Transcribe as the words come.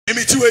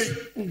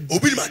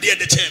Obi nim ade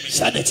de kyɛn me.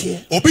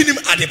 Sanity. Obi nim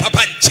ade papa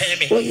nkyɛn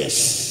me. Oh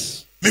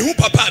yes. Me hu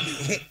papa me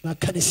hu. Na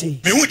can say.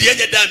 Me hu de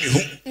anya da me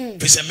hu.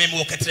 Pese me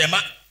wo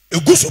ketrema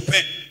egu so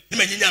pɛ. Ni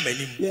ma nyinya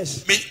manim.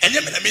 Yes. Me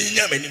enye me na me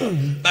nyinya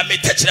manim. Ba me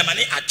tekyerema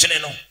ni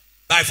atwene no.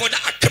 By for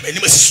that akam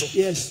anim asiso.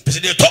 Yes.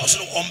 Pese de toss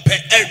no ompe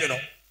enwe no.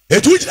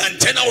 Etu jira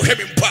nkyɛn na wo hwɛ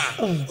me mpa.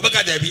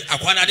 Obeka da bi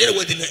akwana de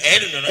wodi no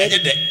enwe no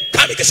enye de.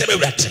 Ka me kese be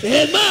wurate.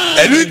 Amen.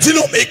 Elu nti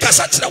no me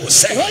kasa kyerɛ wo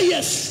sɛ. Oh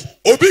yes.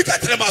 Obi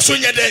katrema so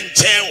nye de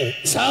nkyɛn o.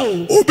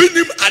 Sao. Obi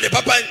nim ade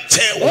papa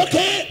nkyɛn o.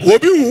 Okay.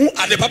 Obi hu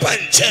ade papa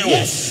nkyɛn o.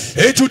 Yes.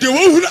 Etu de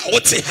wo hu na wo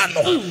te ha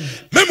no.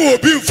 Memo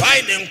obi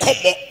mfai ne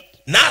nkɔmmɔ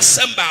na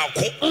asɛm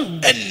baako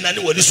ɛnna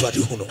ne wani so ade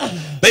hu no.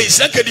 Bɛyi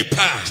sɛ di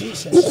pa.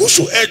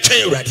 Ukusu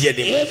ɛtwɛn Awurade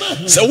anim.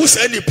 Sɛ wo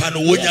sɛ nipa no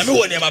wo nyame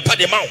wɔ nneɛma pa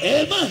de ma wo.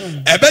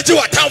 Amen. Ɛbɛgye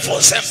w'atamfo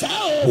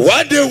nsɛm.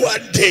 One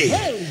day.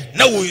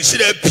 Na wo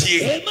nsira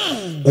pie.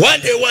 Amen.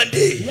 One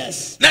day.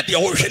 Yes. Na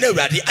deɛ wo hwɛ na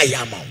Awurade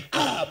ayɛ ama wo.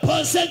 Ah,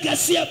 Ponse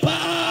Garcia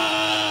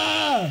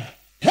pa.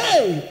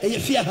 Hey,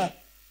 Eyefia ha.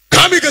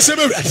 Kami kese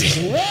be Awurade.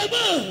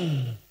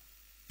 Amen.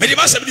 Me di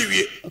ma sɛm ni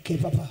wie. Okay,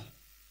 Papa.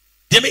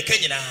 Deɛ me ka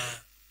nyinaa.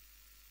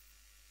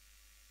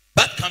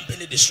 Bad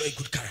company destroy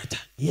good character.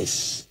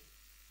 Yes.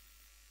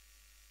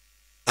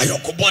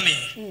 Ayɔnko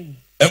bɔne.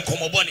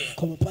 Nkɔmmɔ bɔne.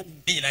 Come upon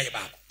him. Ne nyinaa yɛ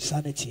baako.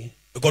 Sanity.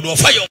 Because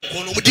wɔfa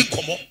yɔnko no mu di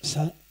nkɔmmɔ.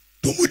 Sir.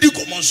 Do mu di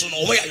nkɔmmɔ nso no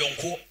wɔyɛ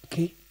ayɔnko.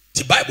 Okay.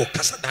 Ti Bible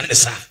kasa dane ne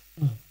saa.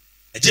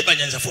 Ɛgye ba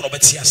nyansafo na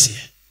ɔbɛte aseɛ.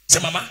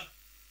 Sɛ mama.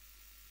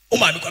 O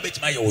maame kwa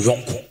betima yɛ wo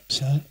yɔnko.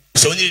 Sir.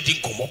 Sɛ ɔne di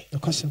nkɔmmɔ. Your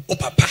cousin. O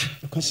papa.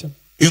 Your cousin.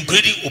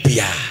 Including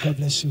obiara. God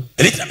bless you.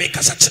 Ɛne tena me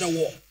kasa kyerɛ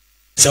wo.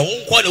 Sɛ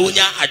wo nkɔ na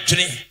wonya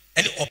adwene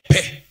ɛne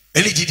ɔpɛ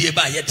ɛne gyidie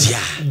ba yɛ dia.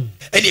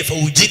 Ɛne fa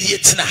wo gyidie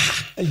tena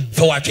ha.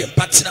 Fa wo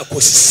adwempa tena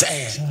kɔsi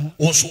sɛ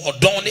wo nso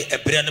ɔdɔn ne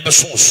ɛbrɛ no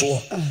bɛso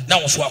so. Na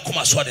wo nso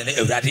akoma so ade ne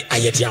Awurade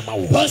ayɛ de ama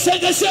wo. Ponse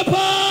Garcia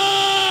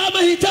pa.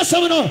 Mahita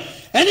samono.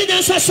 Any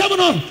dancer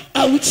samono.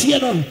 Awutie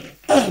no.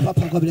 Ah,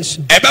 Papa, God bless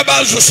you.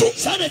 Ɛbɛba nso so.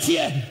 Sanity.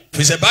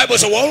 Fi sɛ Bible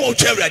sɛ wɔn wɔ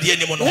twɛ Awurade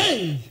anim no.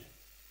 Hey.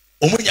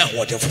 Ɔmo nya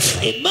ahoɔden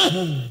foforɔ.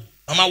 Amen.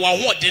 Mama wɔn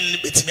ahoɔden no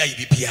betumi ayɛ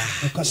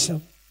biribiara. Your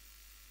cousin.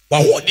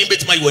 Wɔn ahoɔden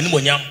betumi ayɛ wɔn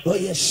animonyam. Oh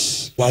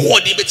yes. Wɔn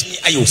ahoɔden betumi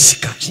ayɛ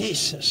osika.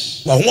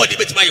 Jesus. Wɔn ahoɔden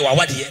betumi ayɛ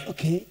wawadeɛ.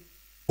 Okay.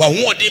 Wɔn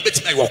ahoɔden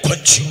betumi ayɛ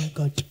wɔkɔntu. My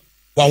God.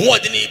 Wɔn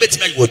ahoɔden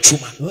betumi ayɛ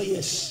wɔtuma. Oh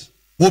yes.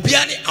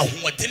 Obiara ne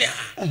ahoɔden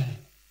a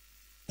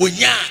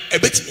onya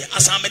ebetumi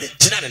asan me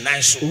gyina ne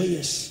nan so. Oh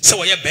yes. Sɛ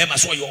wɔyɛ bɛrima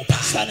so wɔyɛ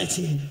ɔbaa.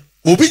 Sanity.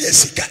 Obi nya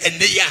sika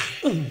ɛnɛ yi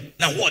a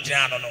na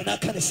ahoɔden ano no. Na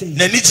can say.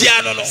 Na nigye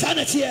ano no.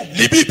 Sanity.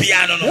 Ne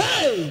bibia ano no.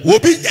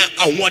 Obi nya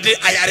ahoɔden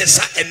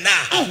ayaresa ɛnɛ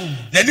a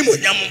na nim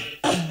onyam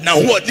na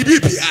ahoɔden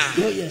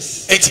bibia. Oh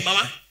yes. Enti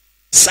mama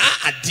saa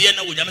adeɛ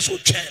na onyam so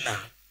twɛn na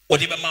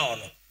wɔde bɛma wo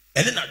no.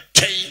 Ɛne na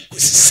twɛn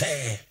kosi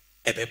sɛ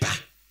ɛbɛba.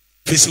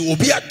 Fisi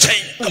obi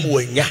atwɛn ama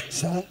wɔnya.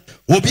 Sir.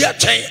 Obi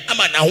atwɛn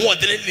ama na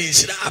ahoɔden ne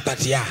nsira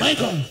abadeɛ My a.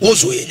 God. Wo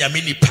so yɛ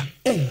nyame nipa.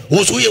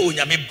 Wo so yɛ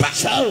onyame ba.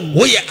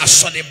 Wo yɛ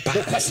asɔne ba.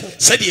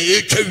 Sɛdeɛ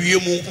yɛtwa wie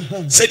mu,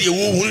 sɛdeɛ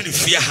wo hunu ne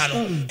fie ha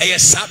no, ɛyɛ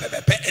saa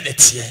bɛbɛpɛ ɛna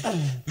teɛ.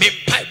 Me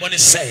mpaebɔ ne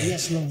sɛ,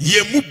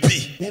 yɛ mu bi,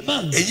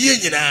 ɛyɛ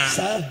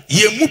nyinaa,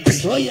 yɛ mu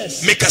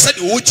bi, me kasa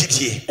de wo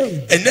gyidie,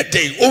 ɛnɛ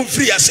dɛn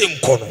ɔmfiri ase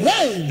nkɔ no,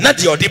 na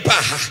deɛ ɔde ba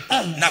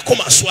ha, na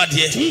kɔma so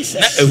adeɛ,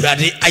 na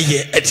Awurade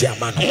ayɛ ɛde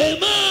ama no.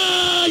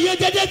 Amen. Ye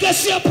dede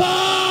Garcia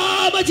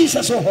pa. Ma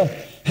Jesus oh.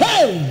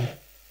 Hey.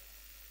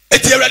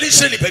 Eti Awurade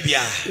hyɛ nipa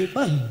bia.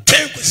 Amen.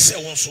 Twɛn kɔsi sɛ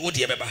wɔn so wo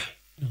deɛ bɛba.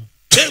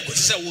 Twɛn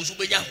kɔsi sɛ wɔn so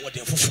bɛnya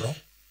ahoɔden foforɔ.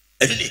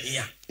 Ɛno na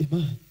ehia.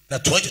 Amen. Na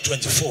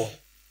 2024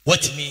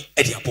 wɔtumi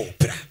ɛde abɔ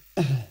opera.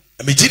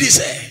 Na me gyidi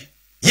sɛ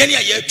yɛne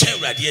a yɛtwɛn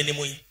Awurade anim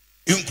yi,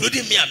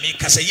 including me a me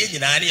kasa yɛn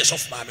nyinaa ne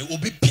yɛsɔfo maame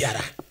obi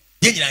biara.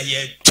 Yɛn nyinaa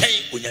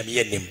yɛtwɛn onyame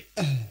anim.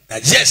 Na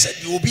gye sɛ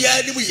deɛ obiara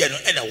anim yɛ no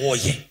ɛna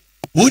wɔyɛ.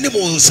 Wɔn nim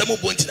wɔn nsɛm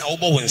bɔ nti na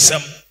wɔbɔ wɔn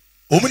nsɛm.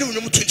 Wɔn nim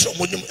nnwom to nkyerɛ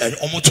wɔn nim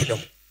wɔn to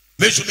nnwom.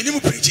 Me nso me nim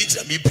preaching nti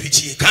na me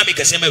preaching. Ka me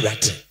kɛse ma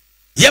Awurade.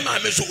 Yɛ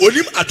maame nso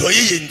onim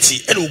adɔyɛ yɛ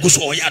nti ɛna ogu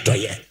so ɔyɛ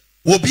adɔyɛ.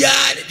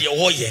 Obiara ne deɛ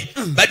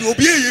wɔyɛ. But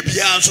obiara yɛ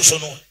biara nso so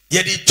no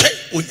yɛde twɛn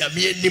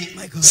onyame anim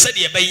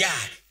sɛdeɛ ɛbɛyɛ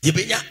a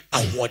yɛbɛnya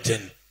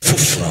ahoɔden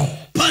foforɔ.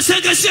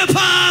 Ponse Garcia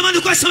pa. Ma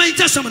no kwasama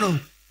intasam no.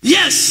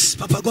 Yes,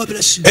 Papa, God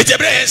bless you.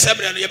 Ejebre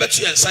ensɛmrɛ no yɛbɛto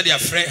yɛn nsa de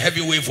afrɛ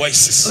heavyweight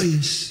voices. Oh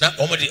yes. Na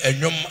wɔn de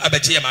nnwom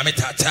abɛgye yɛ maame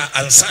tata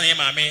ansa ne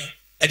maame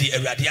ɛde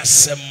Awurade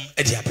asɛm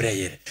ɛde abrɛ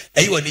yɛn.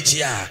 Ɛyi wɔ ne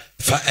gye a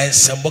fa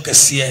nsɛmbɔ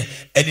kɛseɛ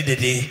ɛne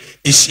dede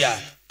ehyia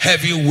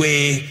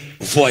heavyweight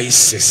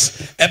voices.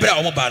 Ɛbrɛ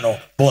a wɔn ba no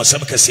bɔ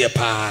nsɛm kɛseɛ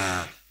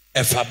paa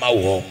ɛfa ma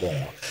wɔn mo.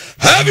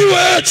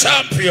 Heavyweight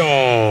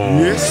champion.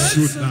 Yes,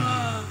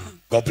 sir.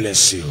 God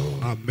bless you.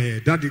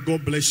 Amen. Daddy,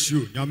 God bless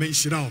you. Nyame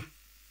nhyira wo.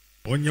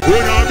 Onye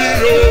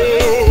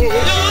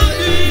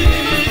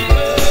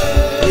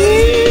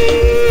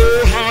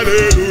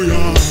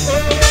hallelujah.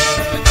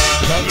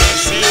 God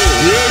bless you.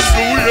 Yes,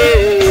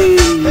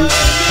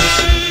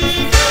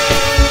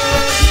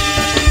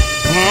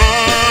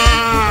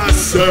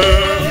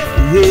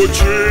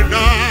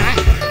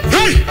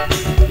 Hey,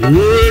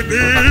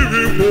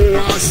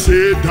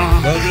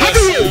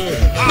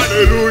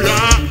 hallelujah.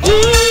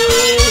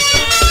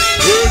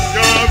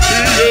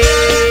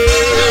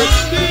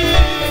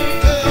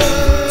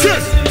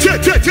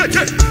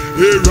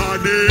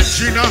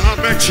 Tina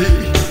Hamechi,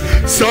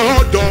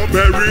 Sodom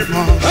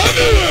Berima,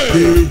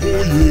 Yehu,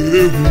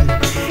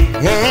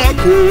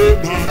 Wako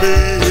Mame,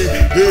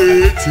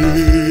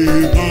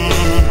 Etima.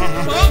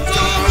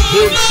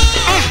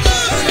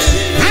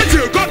 Thank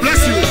you, God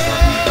bless you.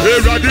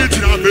 Agradaa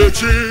Tina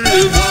Hamechi,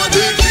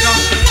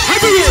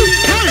 everywhere,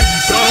 hey,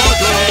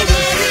 Sodom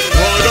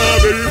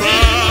Berima,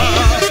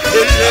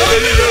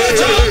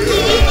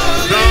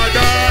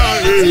 Nada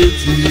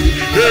Eti.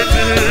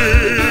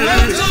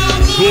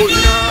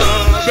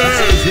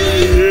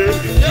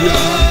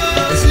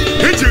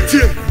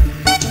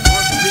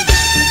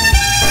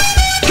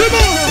 Come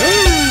on!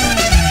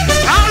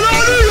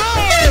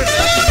 Hallelujah!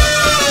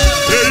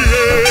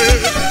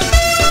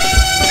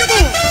 Come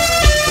on!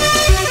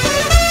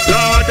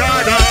 Da da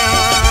da!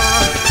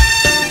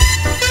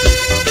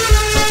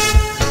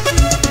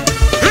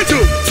 Hit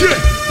you!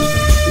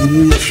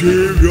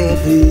 Uchiria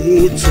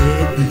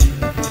Botabi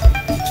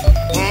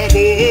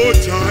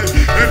Abotai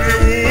and you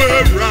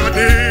were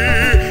ready.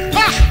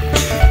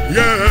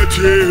 Yeah,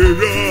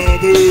 Chiria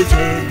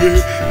Botabi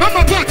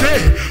Mama Pate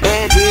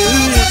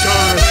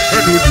Abotai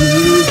and you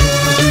were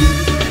ready.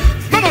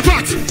 Mama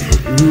Pate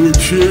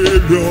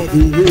Uchiria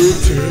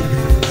Botabi.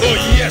 Oh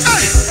yes.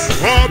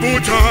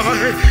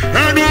 Abotai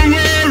and you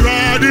were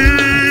ready.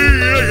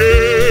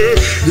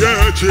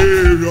 Yeah,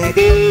 Chiria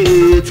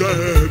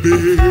Botabi.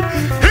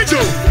 Hit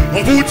you!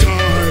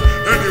 Abotai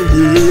and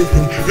you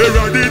were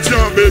ready to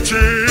meet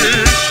you.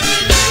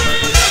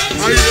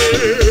 Aye.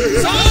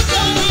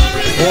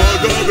 Oh,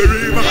 God,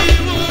 Berima.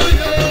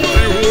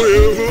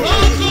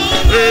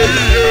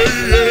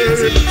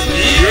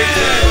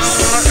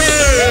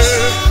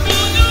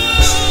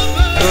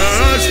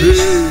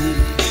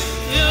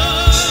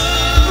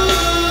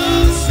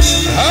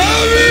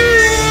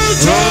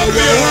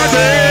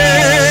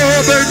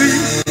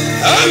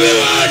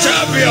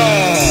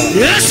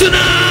 Yes,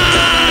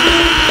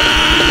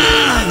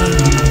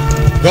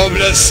 God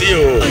bless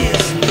you.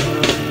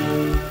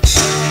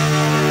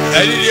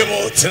 I need you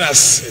more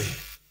tenacity.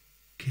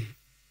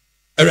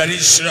 Agradaa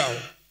Israel.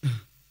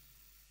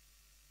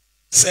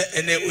 Say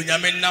ene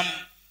unyamenam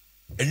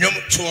enyom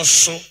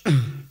toso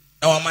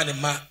na wamane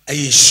ma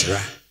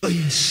ayishra. oh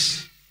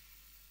yes.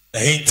 Na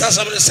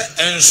hintasam ne se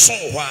enso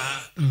hwa.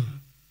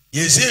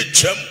 Yeze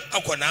twam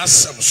akona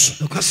asam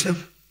so. No kwasem.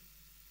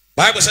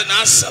 Bible say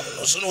na asam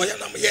no so no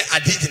yanam ye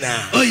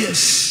adidina. Oh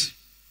yes.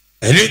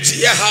 Eliti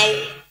ye haw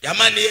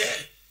yamane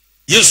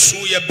Yesu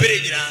ye bere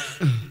nyina.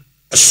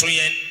 Eso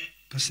yen.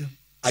 Kwasem.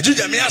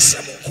 Ajuja me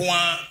asam ko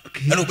a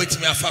na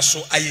obetimi afa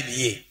so aye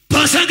niye.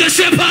 Pasanga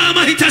sepa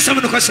ma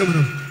hitasam no kwasem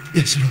no.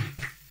 Yes Lord.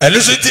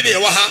 Eluso tini ye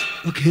wa ha.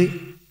 Okay.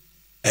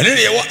 Ene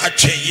ne ye wa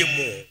atwenye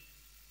mu.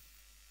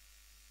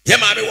 Ye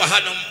ma me wa ha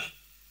nom.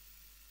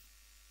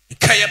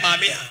 Ka ye ma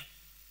me a.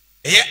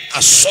 Ye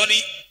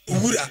asori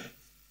wura.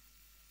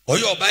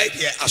 Oyo obai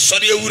de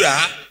asori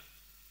wura.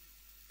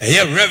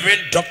 Ye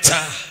Reverend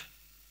Dr.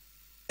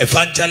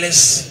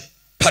 Evangelist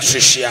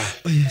Patricia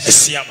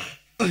Asiamah.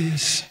 Oh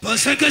yes.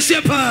 Pasanga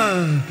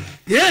sepa.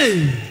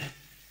 Yeah.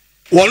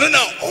 Wolo na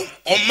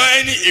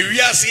oman ni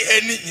ewiase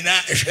ani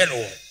nyina ehwe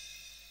no.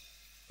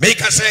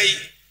 Make us say,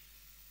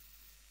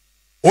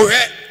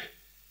 oh,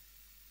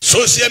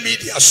 social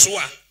media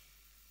soa,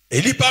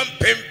 Elipam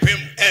pem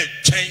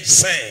change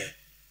say,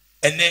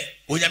 and then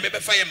when you may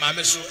fire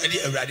mamma so any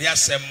Agradaa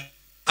sem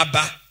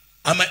Abba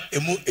ama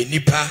emu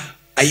enipa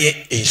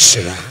aye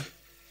inshira.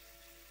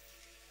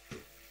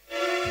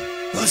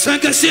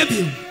 Pasanga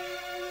sebi.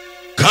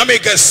 Come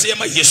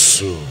Asiamah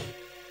Yesu.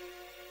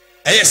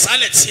 Aye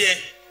salet here.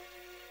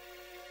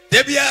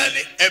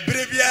 Debiani,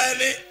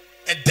 Ebrebiani,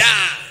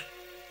 da.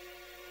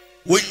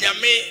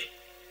 Wonyame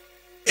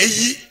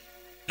eyi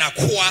na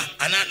koa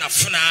ana na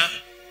funa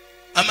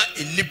ama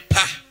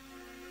enipa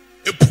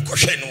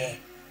epukohwe no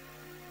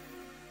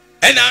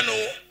ena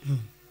no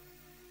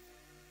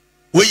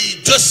we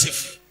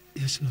Joseph.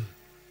 Yes Lord.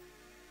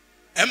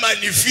 Ema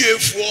ni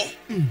fiefo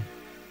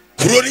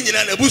kuro ni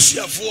nyina na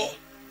busuafo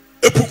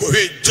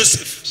epukohwe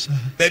Joseph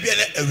baby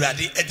na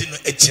Agradaa edi no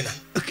echina.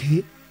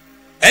 Okay.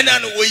 Ena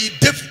no we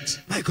David.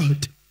 My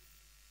God.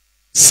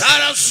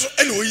 Sarah so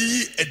ena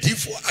we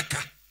edifo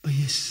aka. Oh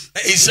yes.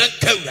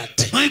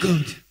 My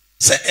God.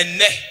 Say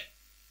enne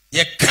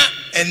ye ka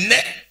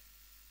enne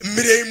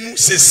mremu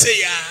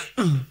seseya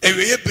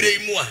eweye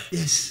bremu a.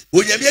 Yes.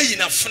 Onyame ayi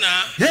na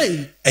funa.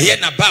 Hey. Eye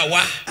na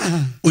bawa.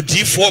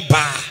 Odifo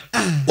ba.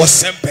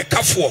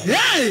 Osempekafo.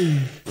 Hey.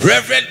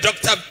 Reverend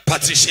Dr.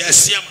 Patricia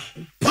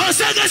Asiamah.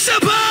 Pasanga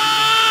sepa.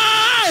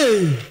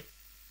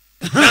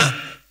 Na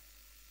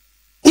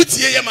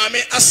utie ye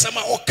mame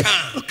asama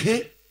oka.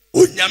 Okay.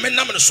 Onyame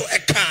nam no so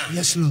eka.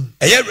 Yes Lord.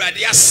 Eye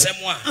Agradaa asem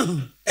a.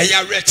 Eye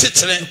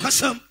arechitere.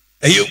 Kwasam.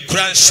 Eye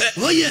nkuranse.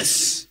 Oh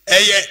yes.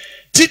 Eye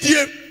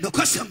didie. No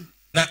kwasam.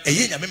 Na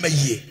eye nyame ma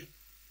yie.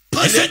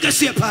 Pasanga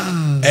sepa.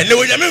 Ene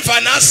onyame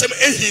fa na asem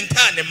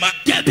ehinta ne ma.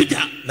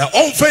 Dabida. Na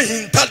onfa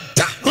hinta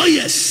da. Oh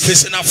yes.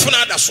 Fese na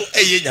funa da so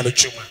eye nyame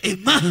twuma.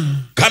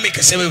 Amen. Kame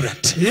kese we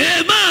wrat.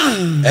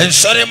 Amen. En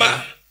sore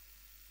ma.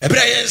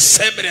 Ebra ye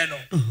nsemre no.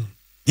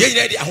 Ye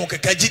nyina di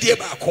ahokeka gidie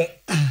baako.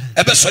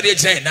 Ebe so de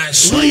gyina nan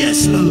so. Oh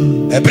yes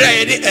Lord. Ebra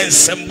ye di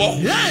ensembo.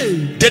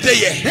 Dede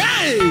ye.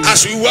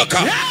 As we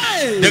welcome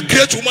the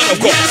great woman of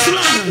God,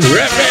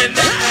 Reverend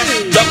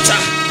Dr.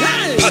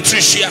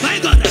 Patricia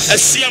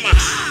Asiamah,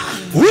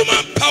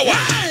 woman power,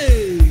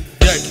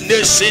 the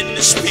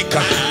nation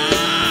speaker.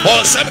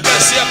 On some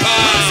Kasiapa,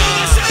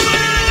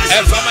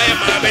 and for my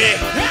mammy,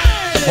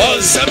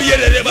 on some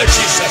year ever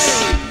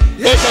Jesus,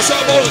 on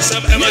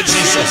some Emma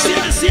Jesus.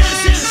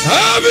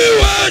 Happy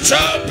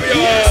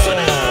champion.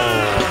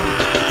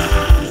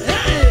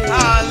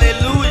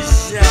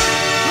 Hallelujah.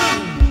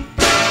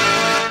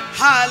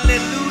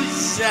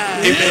 Hallelujah.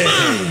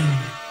 Amen.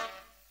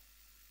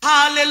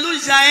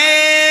 Hallelujah.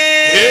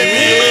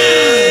 Amen.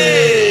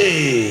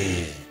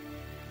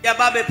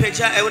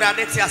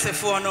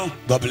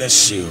 God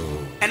bless you.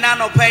 And I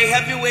know pay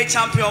heavyweight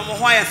champion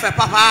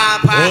papa.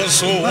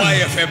 Also,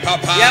 why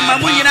papa? Yeah,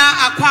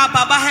 Mamuna Aqua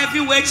Baba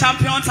heavyweight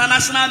champion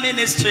international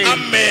ministry.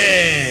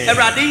 Amen.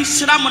 Eradin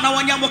Shramona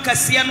Wanya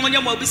Mokasia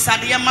Nonya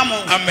Mobisadia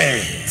Mamo.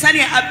 Amen.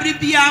 Sanya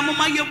Abribia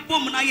Mama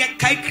Yabum Naya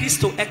Kai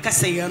Christo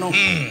Ekasayano.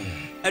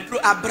 Adru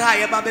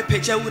Abraya Babe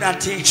Peja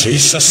Urate.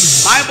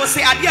 Jesus. Bible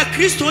say Adia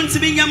Christo unto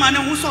be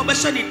Yamana who saw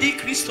Bashani di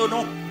Christo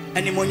no.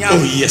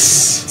 Oh yes.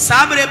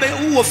 Sabrebe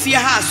who fear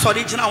has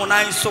original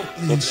nine so.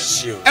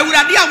 Bless you.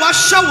 Euradia was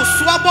show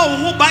swabo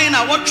who buying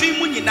a watching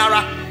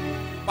Muninara.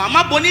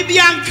 Wama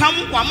Bonibian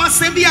come, Wama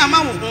Sebia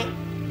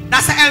Mamu.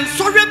 That's a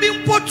sorry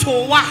being put to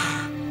wa.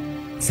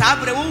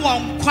 Sabre who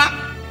won't quack.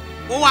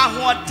 Oh,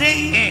 what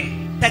day.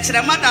 That's the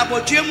matter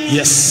about Jim.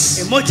 Yes.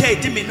 Emoji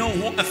Dimino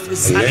who a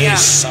Frisania.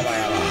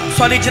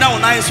 Soliginal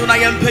nine so I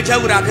am Peja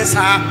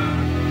Uradesa.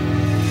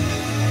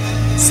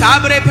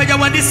 Sabre Peja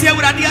when this year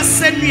Uradia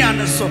send me on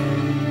the so.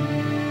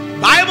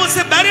 Bible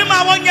says, "Bury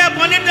my 1 year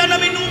upon it, and I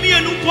mean, no me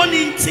and no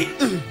poninti."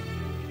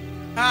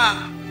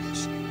 Ah,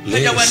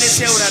 Peja when this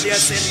year Uradia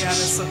send me on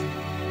the so.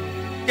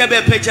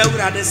 Yabe Peja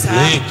Uradesa.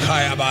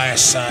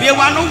 Be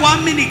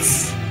 1 minute.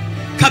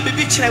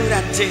 Kabibi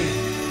Churate.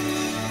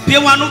 Be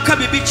 1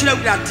 Kabibi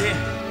Churate.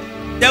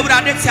 They would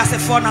have it as a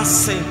phone. I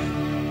say,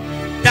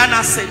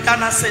 Dana say.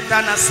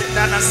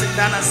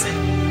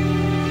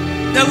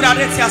 They would have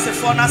it as a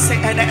phone. I say,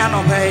 and I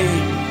obey.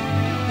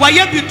 Why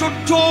you be to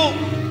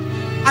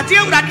I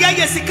deal with idea,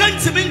 yes, he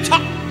can't to me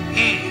talk.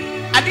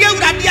 I deal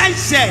with idea,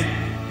 say,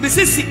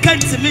 Mrs. He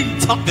can't to me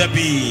talk. The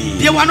bee.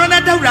 You want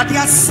another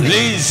radius.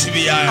 Please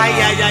be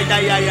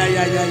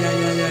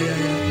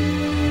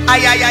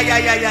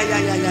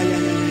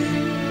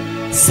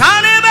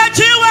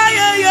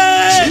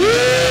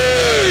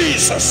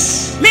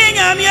Jesus.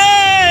 Minyam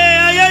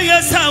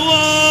ye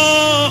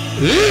sawo.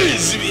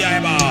 Please be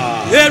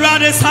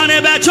Erade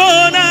sane be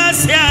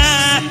Jonas ye.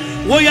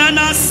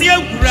 Woyana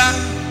siewra.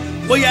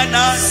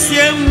 Woyana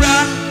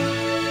siewra.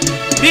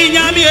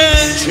 Minyam ye.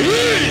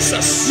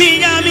 Jesus.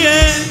 Minyam ye.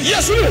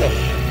 Yes, Lord.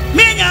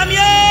 Minyam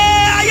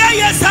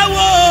ye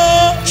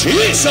sawo.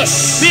 Jesus.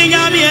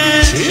 Minyam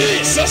ye.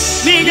 Jesus.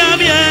 Minyam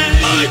ye.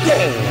 My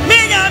God.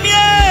 Minyam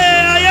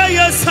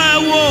ye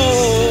sawo.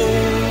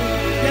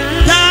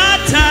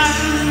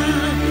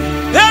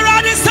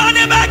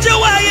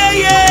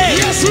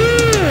 Yes,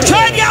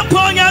 turn your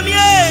ponyam ye.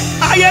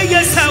 Aye,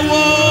 yes, I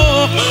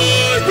will.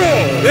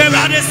 Where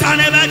are the son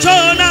of a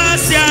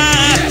Jonas?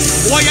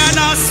 Yes, we are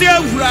not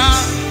Sierra.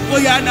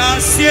 We are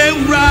not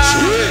Sierra.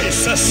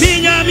 Jesus.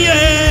 Minyam ye.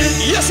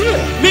 Yes, Lord.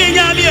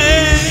 Minyam ye.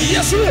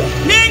 Yes, Lord.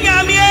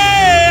 Minyam ye.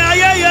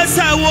 Aye, yes,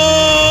 I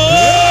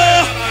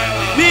will.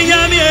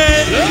 Minyam ye.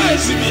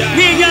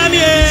 Minyam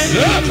ye.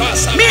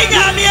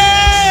 Minyam ye.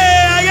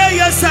 Aye,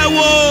 yes, I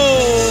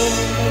will.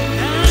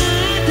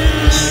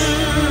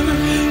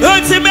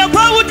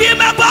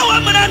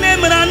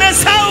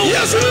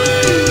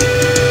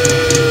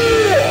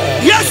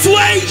 Yes,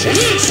 way.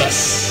 Jesus.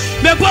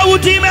 Me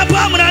pawuti me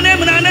pamna ne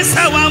mna ne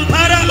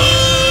sawampara.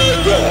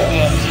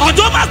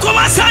 Odoma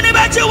koma sane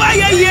bache wa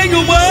ye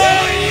nyumo.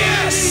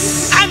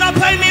 Yes.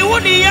 Anapa mi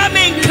wuni ya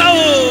menka o.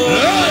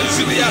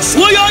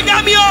 Wo yo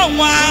nyame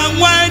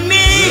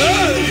onwani.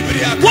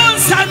 Won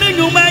sane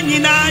nyuma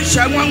nyina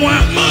hwanwa.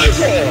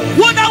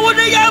 Wona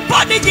wona ye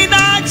body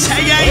nyina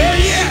cheye. Oh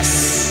yes.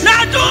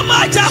 Na do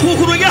ma ja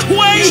huhuru ye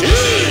huai.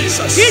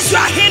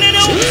 Israel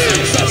hineno.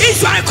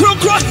 Israel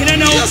krokro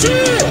hineno.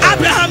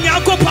 Abraham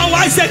Yakob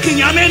Isaac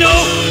nyame no.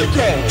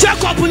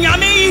 Jacob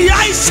nyame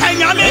Isaac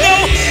nyame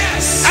no.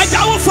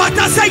 Aja wo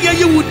fata say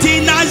ye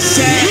wudi na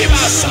se.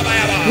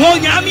 Wo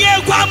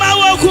nyame kwama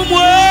wo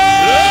kumwo.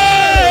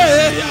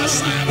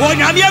 Wo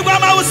nyame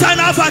kwama wo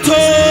sana fato.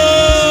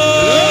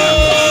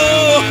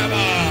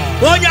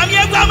 Wo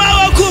nyame kwama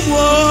wo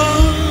kumwo.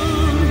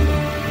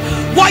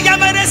 Wo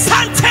yamere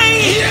sante.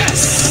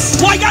 Yes.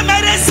 Wo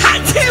yamere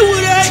sante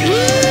wure.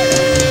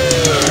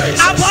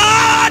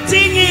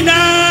 Abatingina.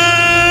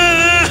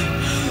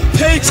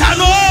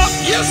 Pechano.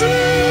 Yes.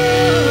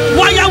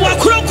 Waya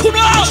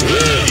wakrokuno.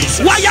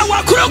 Waya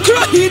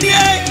wakrokro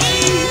hidie.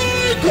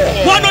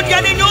 Wono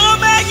diane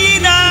nyoma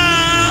nyina.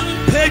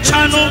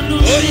 Pechano.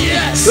 Oh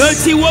yes.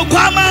 Eti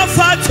wokwama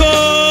fato.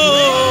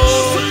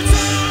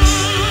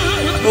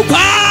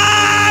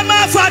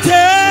 Wokwama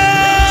fate.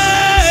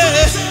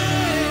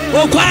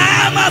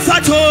 Okwama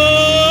fato.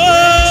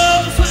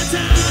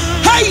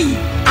 Hey,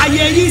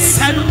 aye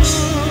sen.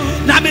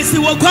 Na me si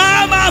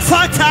okwama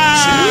fata.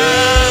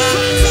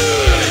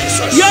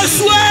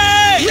 Yes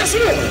way. Yes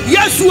way.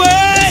 Yes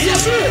way.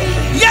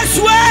 Yes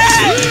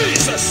way.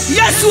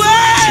 Yes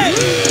way.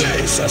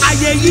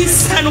 Aye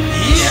sen.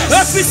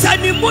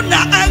 Efisani muna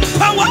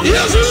ankwawa.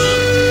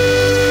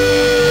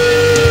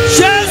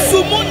 Yesu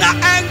muna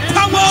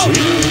ankwawa.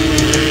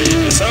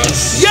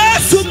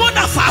 Yesu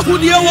muna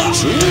fahuniewa.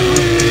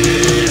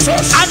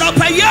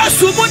 Anopa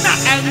Yesu muna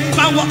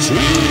ankwawa.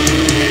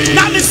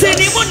 Na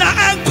misini muna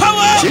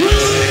ankwawa.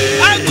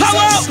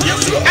 Ankwawa.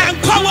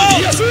 Ankwawa.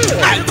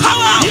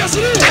 Ankwawa.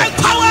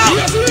 Ankwawa.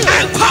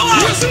 Ankwawa.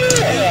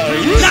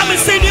 Na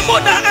misini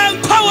muna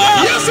ankwawa.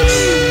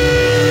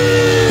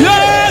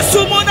 Yesu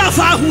muna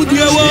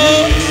fahuniewa.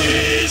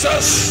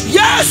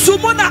 Yesu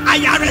muna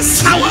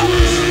ayaresawa.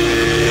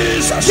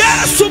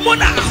 Yesu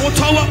muna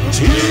ahotowa.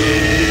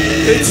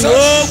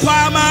 Oh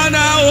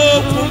kwamana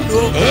oh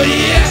kumno. Oh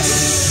yes.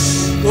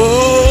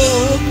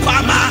 Oh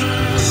kwama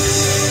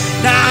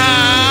na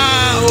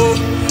oh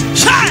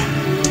shine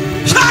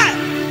shine.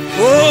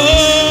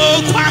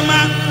 Oh kwama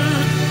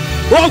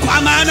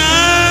na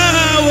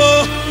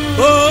oh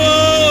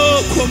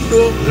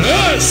kumno.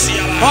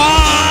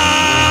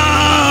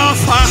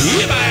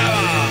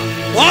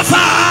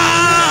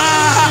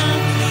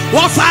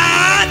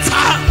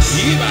 Wafata.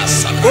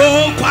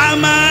 Oh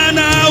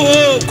kwamana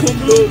oh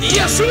kumlo.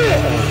 Yes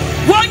Lord.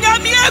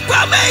 Wanyamie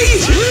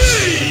kwamei.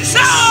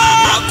 Na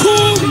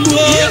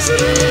kumlo. Yes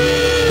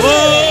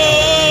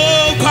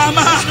oh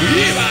kwama.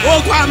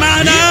 Oh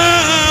kwamana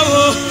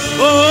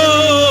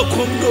oh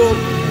kumlo.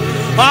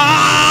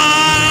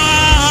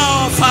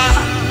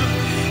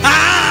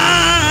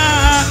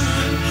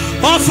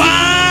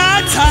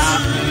 Ofata.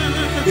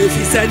 If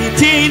he's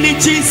anything in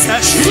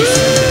Jesus.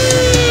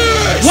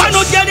 One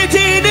of the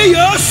anything in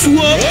Yesu.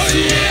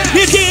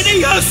 Anything in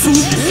Yesu.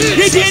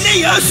 Anything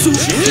in Yesu.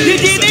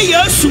 Anything in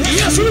Yesu.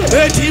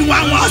 Anything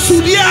one was to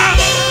be a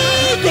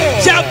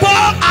Jabo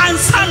and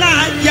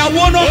Sana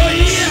Yawono.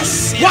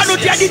 One of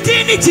the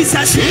anything in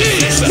Jesus.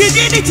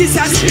 Anything in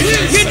Jesus.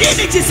 Anything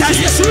in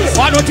Jesus.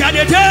 One of the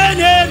anything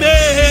in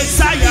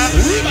Messiah.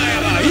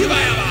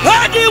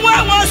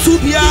 Anyone wants to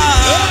be a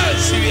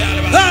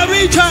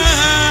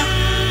return.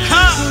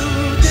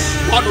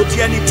 One of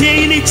the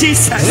anything in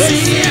Jesus.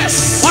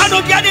 Yes. One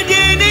of the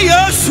anything in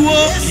Yesu.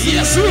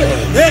 Yes.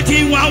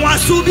 Anything one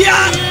was to be a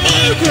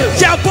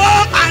Jabo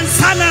and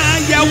Sana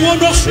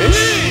Yawono.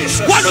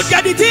 One of the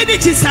anything in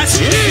Jesus.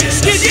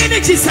 The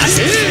in Jesus.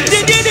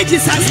 The in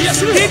Jesus.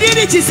 The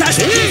in Jesus.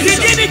 The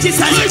in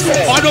Jesus.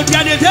 One of the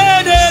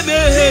anything in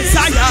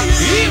Messiah.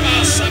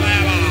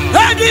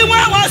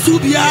 Anyone was to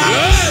be a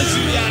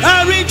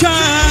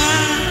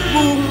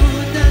return.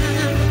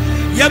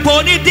 Your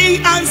body di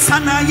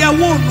ansana ya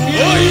wono.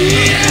 Oh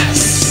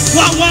yes.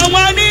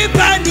 Wani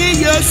bani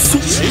Yesu.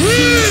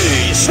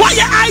 Why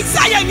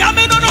Isaiah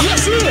nyame no no.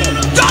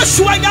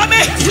 Joshua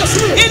nyame.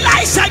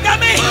 Elisha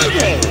nyame.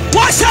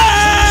 Washa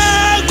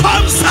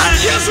komsa.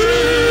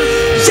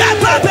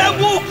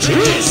 Jababu.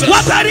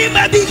 Wabari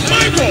madi.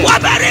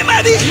 Wabari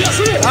madi.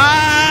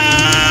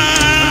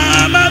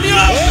 Ah mamio.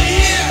 Oh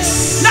yes.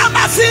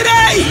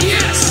 Namasire.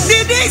 Yes.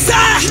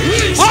 Didisa.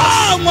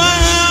 Oh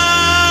man.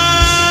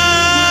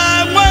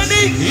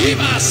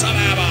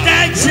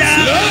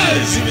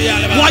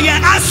 Why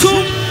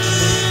assume?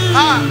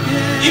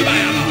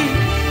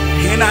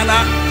 Hinana.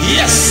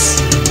 Yes.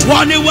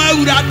 One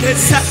word at the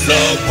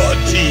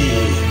nobody.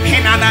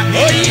 Hinana.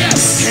 Oh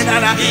yes.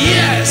 Hinana.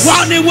 Yes.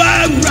 One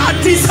word at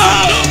the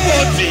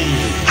nobody.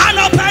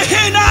 Anopa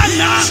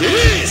Hinana.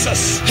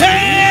 Jesus.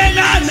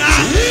 Hinana.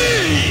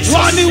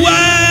 One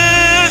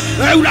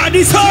word at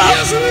the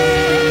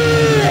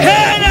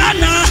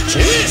Hinana.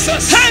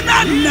 Jesus.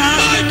 Hinana.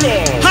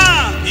 Ha.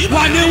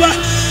 One word.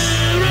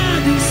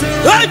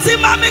 Oh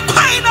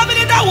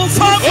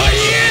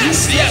yes,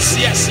 yes,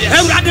 yes, yes.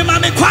 Everybody,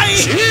 mommy,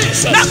 quiet.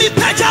 Let me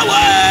pet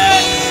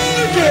away.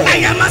 I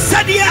am a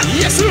sadia.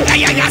 Yes, I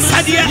am a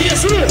sadia.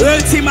 Yes,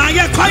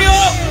 Timaya Koyo.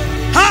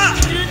 Ha.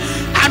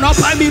 And up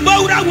I be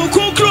Bora will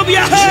cook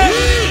Rubia.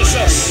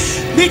 Jesus.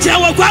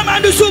 Nijawa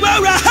Guaman to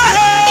Subara.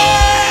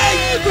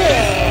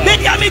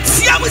 Maybe I make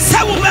Siam with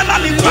Samu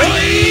Mammy.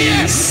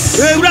 Yes.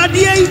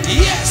 Radia.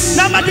 Yes.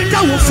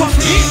 Namadita will fuck.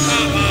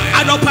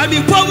 And up I be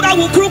Bora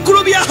will cook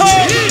Rubia.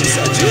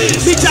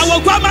 Nijawa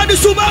Guaman to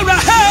Subara.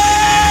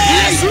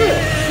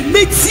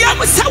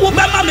 Mitiam Samu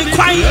Mammy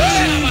quiet.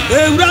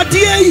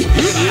 Radia.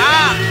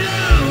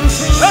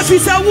 If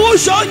it's a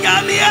woosh on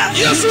Yamia.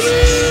 Yes.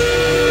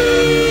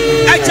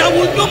 I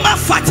would do my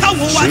fatal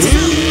what?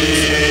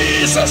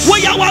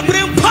 We are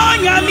bring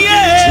Panya.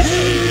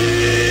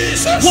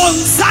 One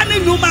son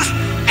in Numa,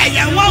 and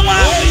young mama.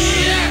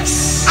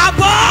 Yes.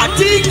 About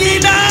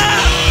Dina.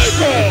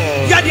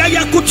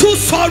 Yadia Kutu,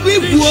 sorry,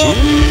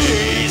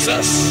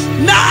 Jesus.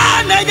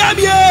 Nana,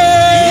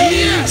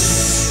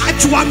 yes. I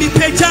Twami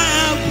peja.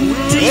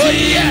 Oh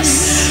yes.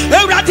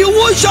 Ewurade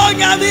wo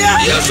shonyamia.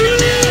 Yes.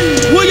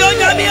 Wo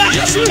yonyamia.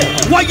 Yes.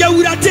 Wo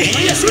yawurade.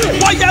 Yes.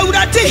 Wo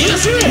yawurade.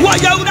 Yes. Wo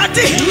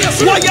yawurade.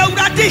 Yes. Wo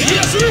yawurade.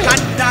 Yes.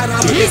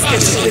 Kandara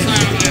biscuit.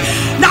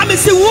 Na me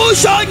si wo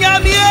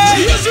shonyamia.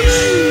 Yes.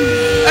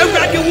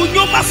 Ewurade wo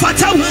nyoma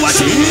fata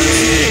huwati.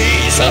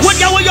 Jesus. Wo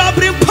ya wo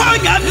yobrim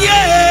panyamia.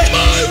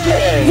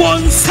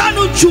 Won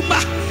sanu juma.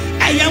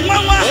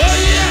 Eyenwanwa. Oh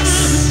yes.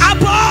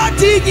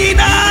 Abodi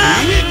nyina.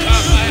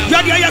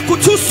 Yadia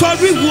yakutu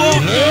sorry wo.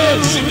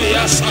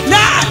 Na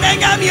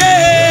nenyamie.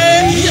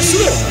 Yes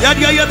Lord.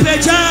 Yadia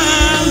yapeja.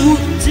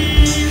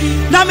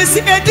 Na me si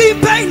edi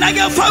pai na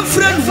ya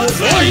fanfren wo.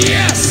 Oh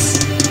yes.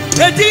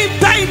 Edi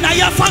pai na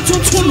ya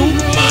fantutunu.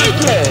 My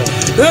God.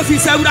 Efi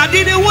se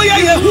urade ne wo ya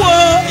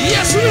yehuo.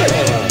 Yes Lord.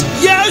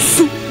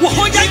 Yesu wo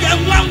hoya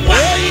yenwanwa.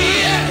 Oh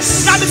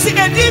yes. Na me si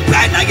edi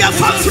pai na ya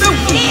fanfren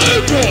wo.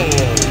 My God.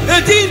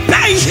 Edi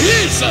pai.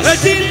 Jesus.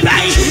 Edi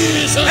pai.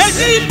 Jesus.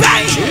 Edi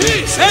pai.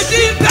 Jesus.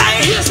 Edi pai.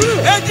 Yes,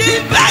 Lord. Edi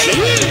pai.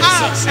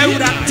 Jesus.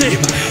 Urade.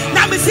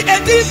 Na me si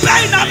edi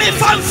pai na me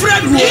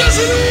fanfren wo. Yes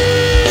Lord.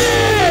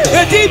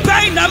 Edi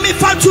pai na me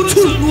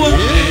fantutunu wo.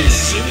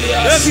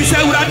 Efi se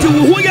urade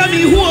wo hoya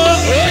ni huo. Oh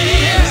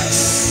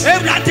yes.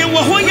 Urade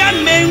wo hoya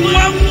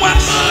menwanwa.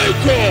 My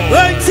God.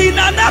 Enti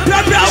na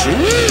brabra.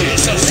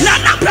 Jesus.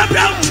 Nana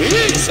brabra.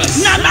 Jesus.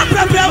 Nana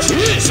brabra.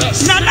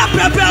 Jesus. Nana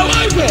brabra.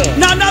 My God.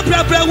 Nana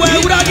brabra we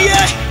urade.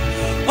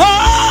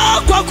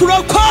 Oh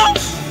kokuroko.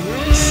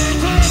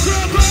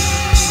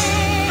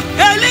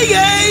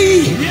 Eliye.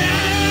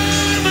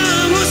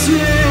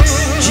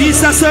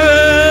 Jesus.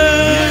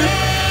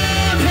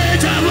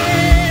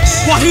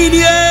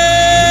 Wahinie.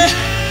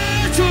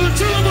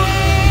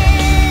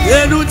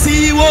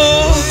 Enuti wo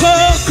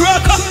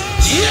kokuroko.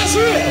 Yes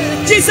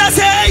Lord. Jesus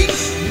say.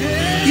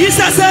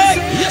 Jesus say.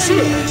 Yes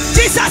Lord.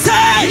 Jesus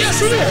say.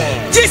 Yes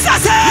Lord.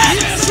 Jesus say.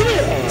 Yes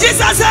Lord.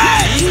 Jesus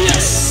say.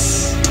 Yes.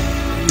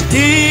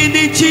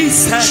 Dini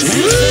Jesus.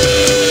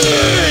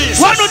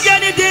 One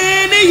again,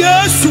 Dini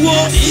Yeshua.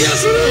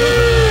 Yes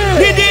Lord.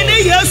 Dini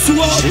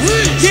Yeshua.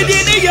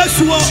 Dini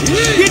Yeshua.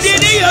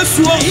 Dini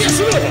Yeshua. Yes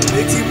Lord.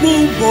 Eti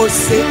mumbo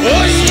se.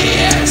 Oh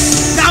yes.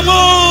 Namo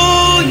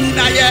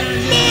ninaye.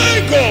 My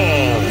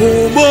God.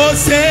 Mumbo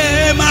se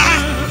ma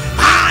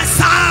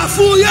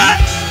asafuye.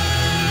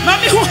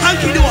 Mami who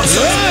hanky was.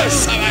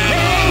 Yes.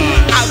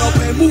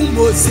 Anope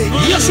mumbo se.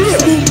 Yes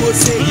Lord. Mumbo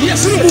se.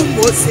 Yes Lord.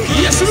 Mumbo se.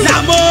 Yes Lord.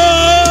 Namo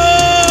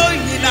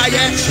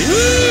ninaye.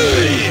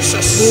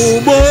 Jesus.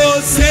 Mumbo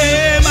se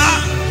ma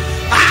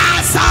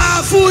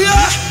asafuye.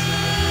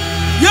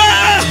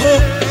 Yeho.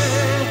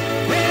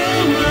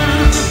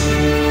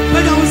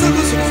 Pega unsa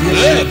koso.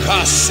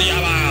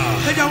 Lekasiaba.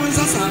 Pega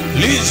unsa sa.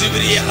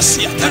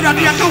 Lizibriasia.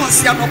 Ewurade aka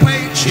wasi anopa yi.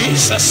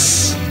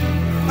 Jesus.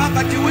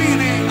 Baba di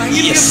wini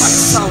ayi Yes.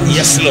 fatsaw.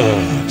 Yes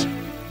Lord.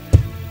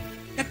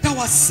 Eda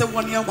wase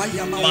woni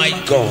awaya ma. My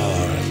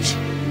God.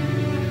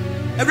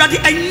 Ewurade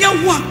anya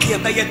wo ake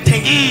ba ye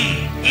ten.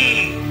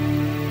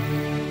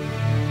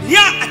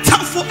 Nya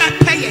atamfo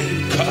apeye.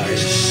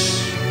 Gosh.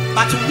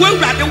 But we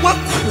Ewurade wa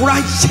kura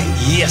ye.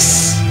 Yes.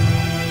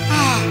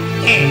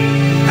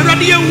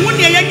 Ewurade ye hu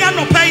ne ye nya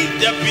anopa yi.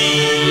 Debi.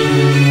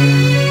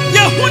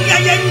 Ye hu ne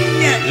ye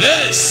nye.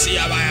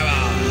 Lesiaba.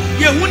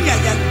 Ye hu ne ye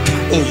nka.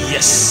 Oh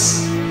yes.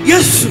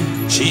 Yesu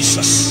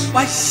Jesus.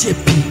 wa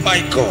shepi.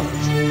 My God.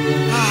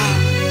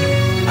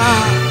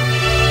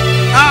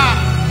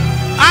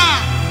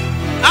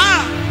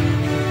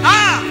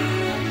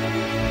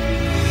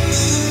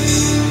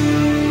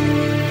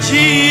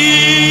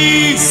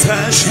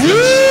 Jesus.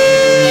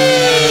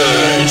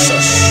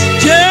 Jesus.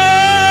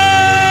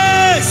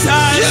 Jesus.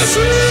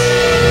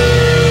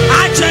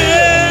 Ache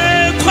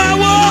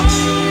kwawo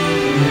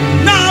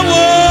na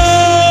wo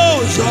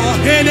your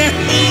hene.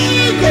 My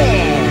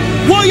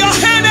God. Wo your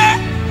hene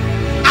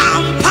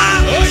ampa.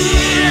 Oh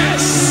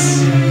yes.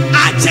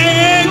 Ache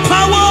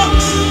kwawo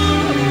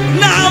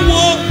na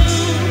wo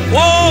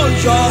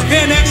your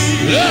hene.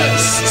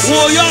 Yes. Wo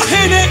your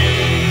hene.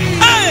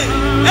 Hey,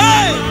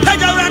 hey,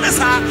 Pedro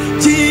sa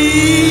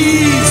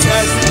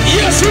Jesus.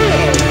 Yes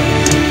Lord.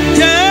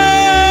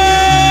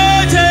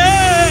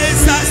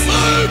 Jesus. My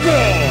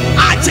God.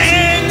 Ache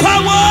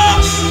kwawo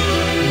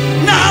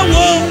na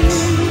wo.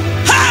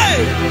 Hey,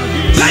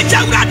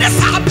 Pedro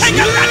sa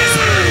Pedro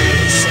sa.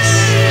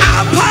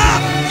 Apa.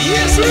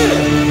 Yes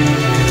Lord.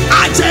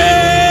 Ache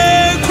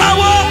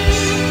kwawo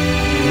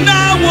na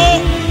wo.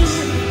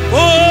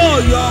 Oh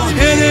your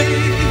hene.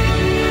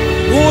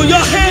 Oh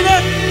your hene.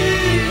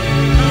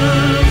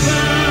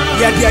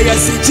 Yeah,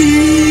 yes,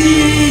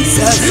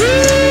 Jesus.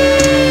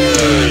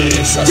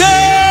 Jesus. Jesus.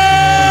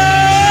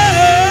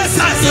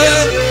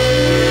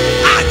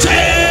 Ache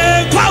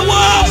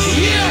kwawo.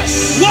 Yes.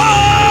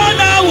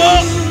 Wana wo.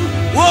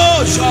 Wo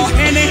your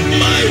hene.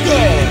 My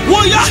God. Wo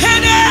your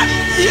hene.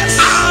 Yes.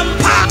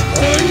 Ampa.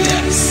 Oh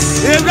yes.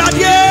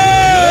 Ewurade.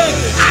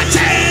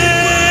 Ache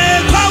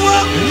kwawo.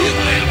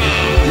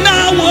 Na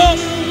wo.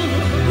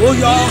 Wo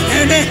your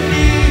hene.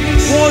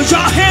 Wo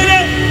your hene.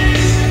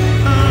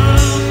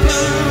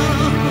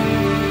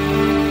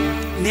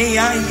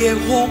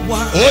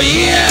 Yehovah. Oh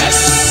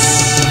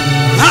yes.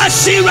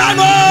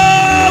 Ashirano,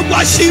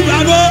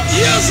 Washirano.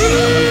 Yes.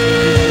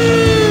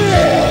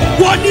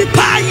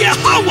 Wonipa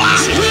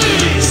Yehovah.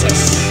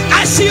 Jesus.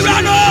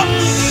 Ashirano,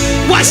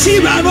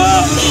 Washirano.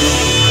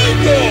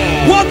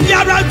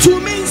 Wopiara to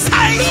me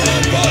inside.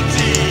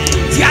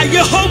 Dia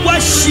Yehovah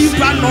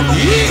Shirano.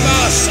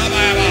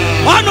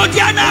 Ono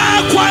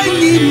diana kwa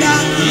nina.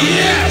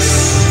 Yes.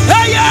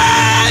 Hey,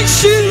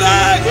 Shira.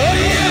 Oh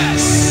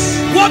yes.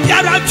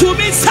 Wopiara to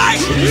me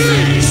inside.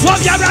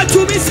 Wopiara to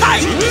me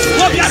inside.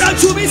 Wopiara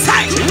to me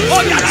inside.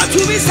 Wopiara to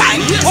me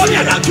inside.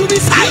 Wopiara to me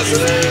inside.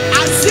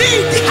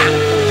 Azia.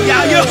 Dia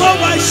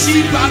Yehovah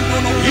Shirano.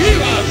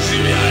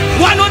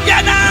 Ono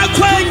diana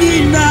kwa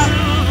nina.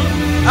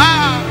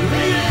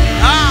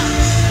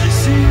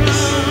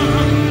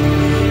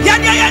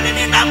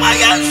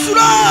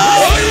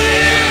 Oh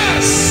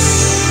yes.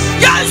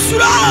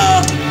 Yansuro.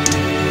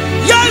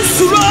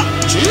 Yansuro.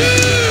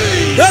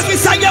 Jesus.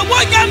 Efisanya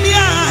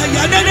wonyamia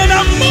ya nenena.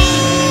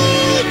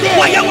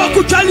 Waya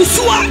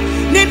wakutalisua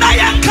nina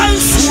ya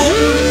kansuo.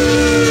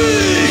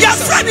 Ya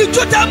frani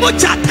tuta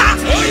mochata.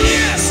 Oh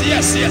yes,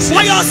 yes, yes.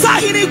 Waya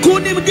osahiri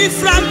kunim di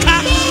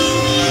franka.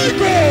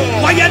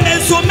 Waya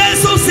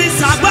meso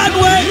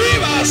sisabanwe.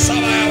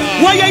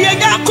 Waya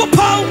yenya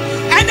kupau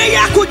ene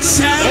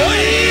yakuche. Oh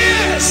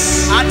yes.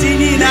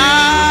 Atinina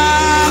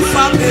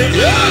fabe.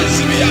 Yes,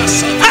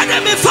 yes.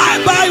 Enemy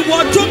fight by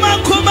what to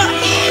mankoma.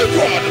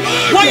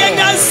 Waya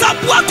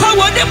nyansapwa kwa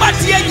wode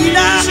matie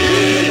nyina.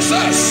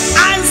 Jesus.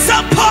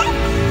 Ansapo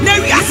ne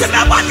wiase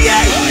na wadie.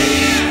 Oh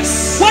yes.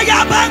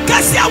 Waya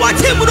bankasi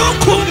awatimu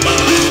kuma.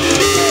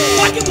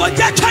 Wadi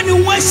wonja twani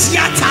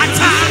washia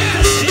tata.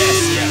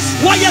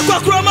 Waya kwa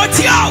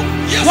kromotio.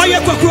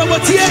 Waya kwa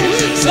kromotie.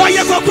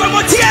 Waya kwa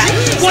kromotie.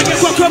 Waya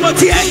kwa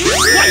kromotie.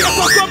 Waya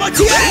kwa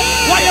kromotie.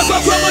 Waya kwa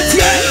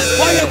kromotie.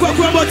 Waya kwa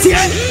kromotie.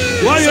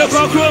 Waya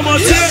kwa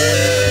kromotie.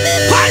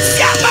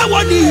 Kwasi ama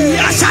woni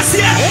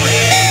ashasie.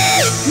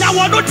 Na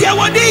wonote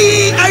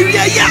woni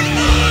awiya.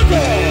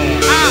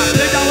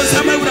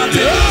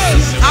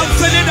 I'm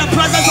feeling the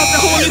presence of the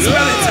Holy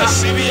Spirit.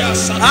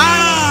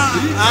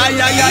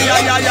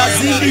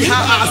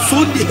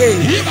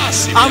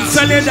 I'm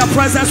feeling the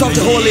presence of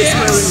the Holy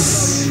Spirit.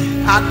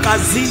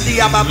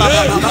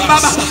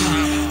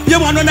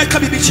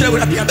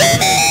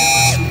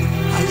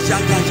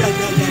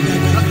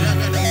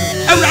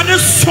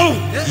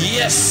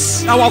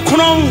 Yes. Now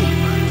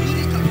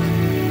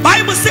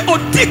Bible says, "Oh,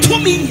 did to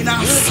me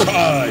now."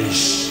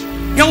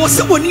 You was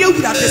so near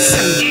with that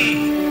same.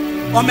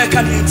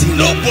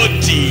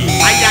 Nobody.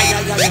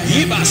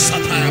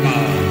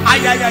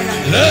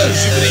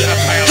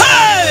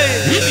 Hey!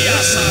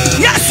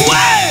 Yes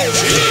way!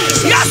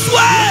 Yes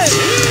way!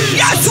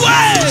 Yes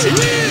way!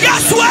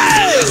 Yes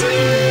way!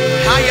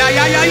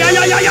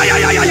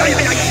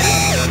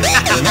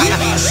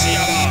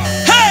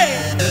 Hey!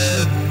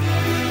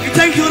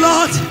 Thank you,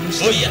 Lord.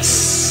 Oh yes.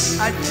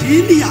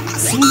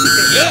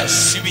 Yes,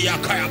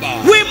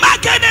 we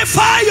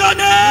magnify your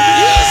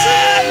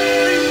name.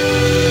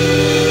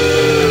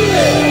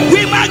 We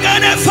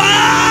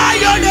magnify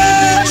your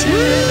name.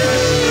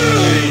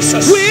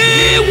 We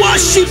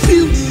worship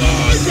you.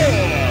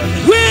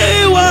 We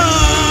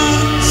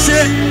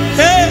worship.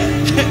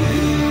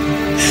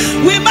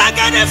 We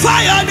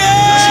magnify your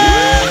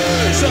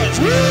name.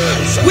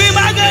 We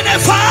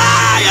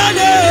magnify your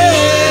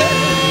name.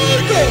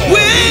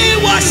 We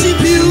worship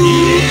you.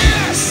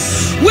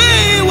 We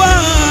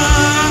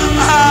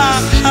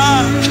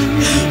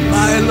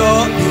my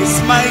Lord is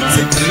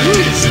mighty.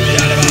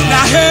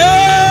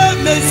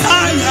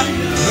 Messiah.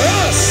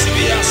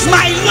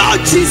 My Lord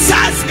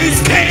Jesus is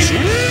King.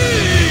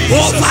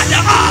 Over the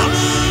earth.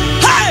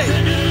 Hey!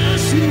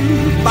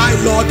 My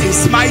Lord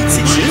is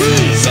mighty.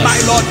 My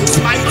Lord is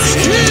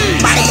mighty.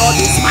 My Lord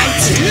is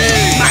mighty.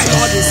 My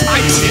Lord is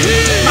mighty.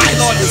 My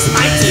Lord is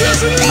mighty.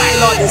 My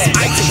Lord is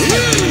mighty.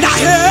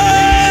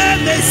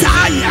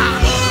 Messiah.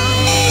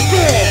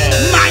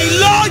 My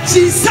Lord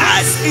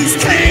Jesus is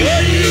King.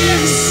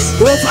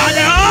 Over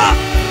the earth.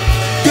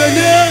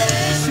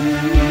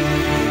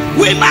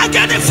 We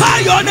magnify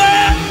your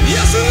name.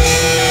 Yes.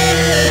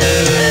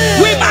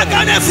 We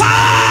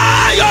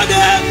magnify your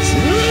name.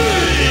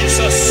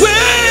 Jesus. We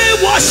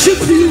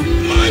worship you.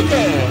 My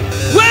God.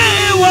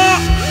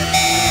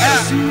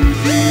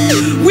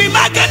 We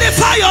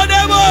magnify your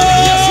name.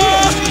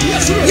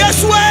 Yes,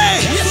 way.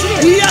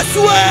 Yes,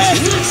 way.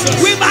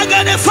 We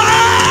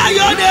magnify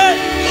your name.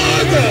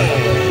 My God.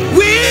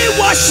 We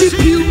worship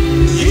you.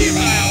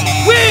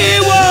 We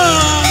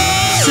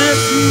worship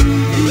you.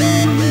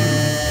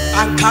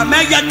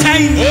 Akameya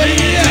time. Oh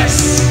yes.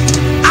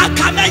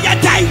 Akameya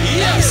time.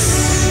 Yes.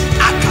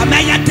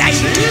 Akameya time.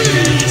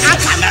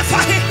 Akamefa.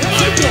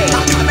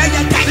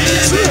 Akameya time.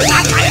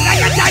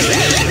 Akameya time.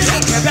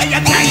 Akameya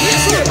time.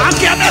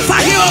 Akamefa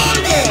hiyo.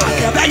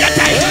 Akameya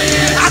time.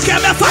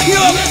 Akamefa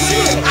hiyo.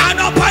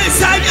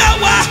 Anopaisa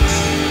nyewa.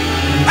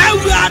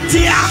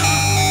 Ewuatia.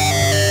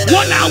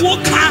 Wona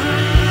woka.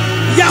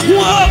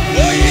 Yahuo.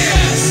 Oh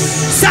yes.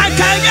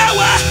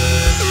 Sakanyewa.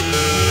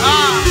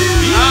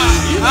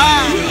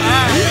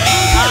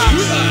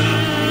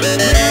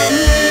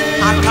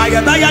 Yes,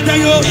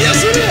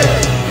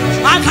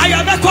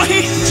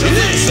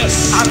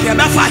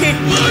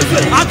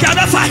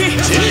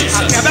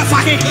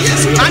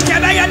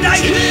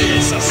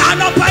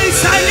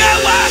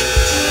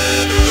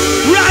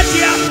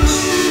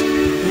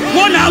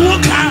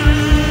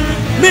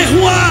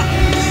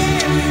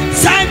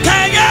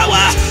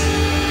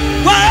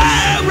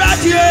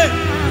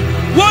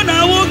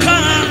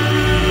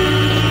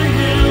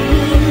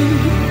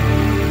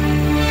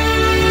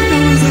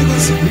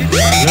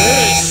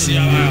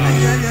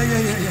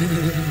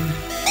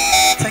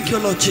 Thank you,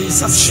 Lord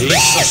Jesus.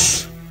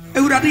 Jesus.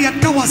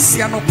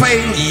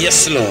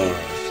 Yes, Lord.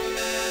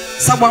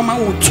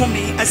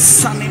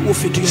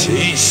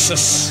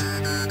 Jesus.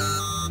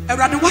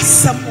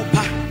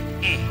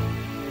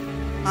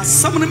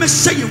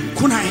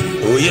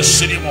 Oh,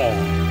 yes, anymore.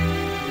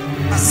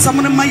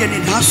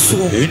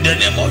 In the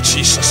name of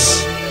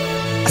Jesus.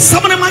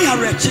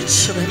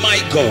 My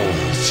God.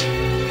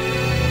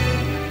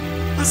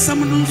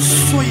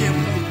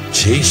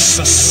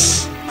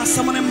 Jesus.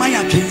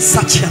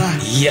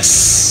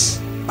 Yes.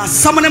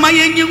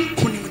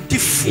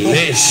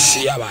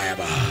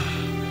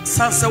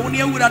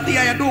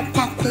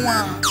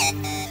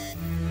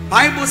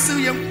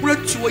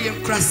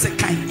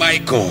 My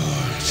God.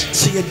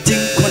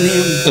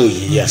 Oh,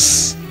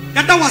 yes.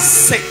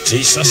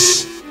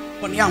 Jesus.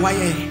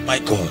 My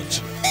God.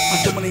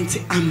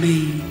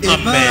 Amen.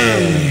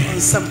 Amen.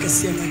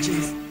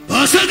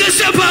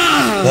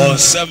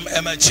 Awesome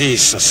Emma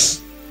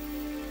Jesus.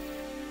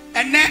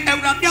 And then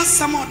Agradaa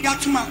Asiamah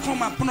Diatuma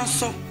Kroma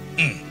Punoso.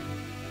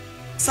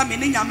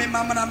 Samini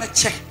Mama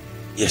check.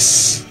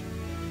 Yes.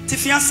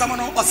 Tifia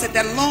Samano or said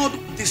the Lord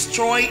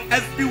destroy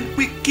every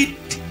wicked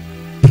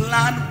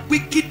plan,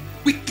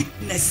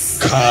 wickedness.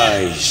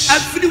 Christ.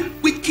 Every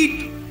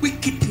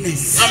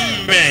wickedness.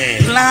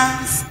 Amen.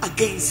 Plans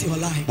against your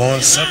life.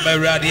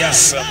 Agradaa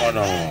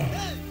Asiamah.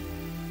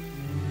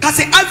 Cause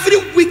every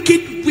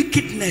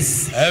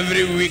wickedness.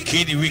 Every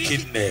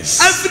wickedness.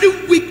 Every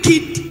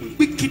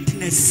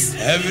wickedness.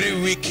 Every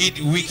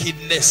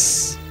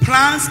wickedness.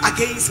 Plans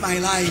against my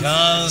life.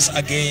 Plans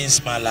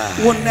against my life.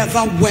 Will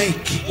never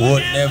work. Will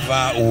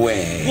never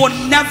work. Will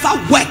never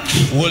work.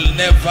 Will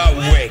never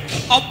work.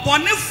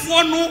 Upon a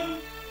phone,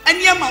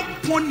 and yama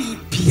pony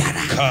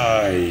piara.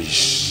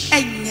 Gosh.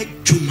 And yet,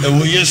 Juma.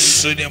 Oh,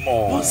 yes,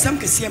 anymore. Some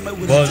can see my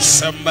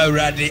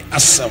Agradaa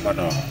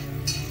Asiamah.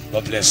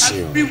 God bless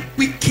you. Every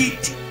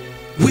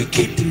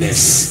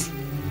wickedness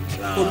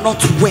will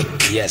not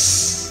work.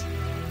 Yes.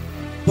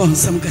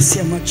 Some can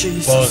see my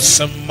Jesus.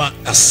 Agradaa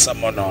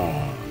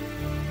Asiamah.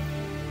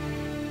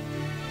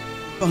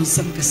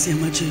 Some can see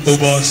my Jesus.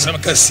 Some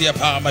can see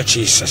my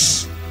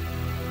Jesus.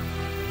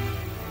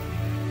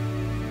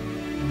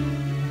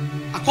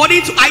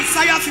 According to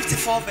Isaiah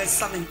 54 verse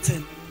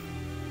 17,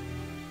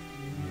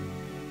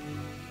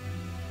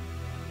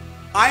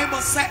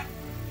 Bible said,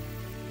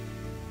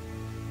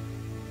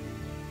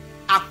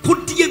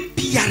 "Akudie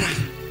biara,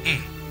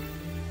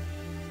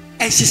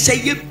 and she say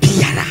ye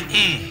biara,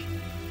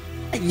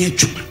 and ye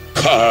juma."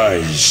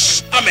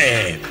 Gosh,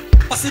 amen.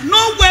 But say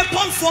no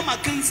weapon formed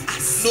against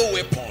us. No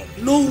weapon.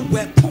 No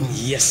weapon.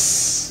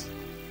 Yes.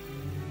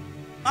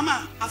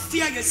 Mama, I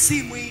fear you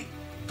see me.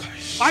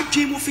 Gosh. I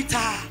dream of it,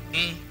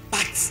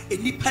 but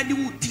anybody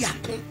who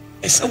diakon,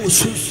 It's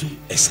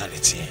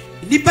sanity.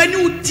 anybody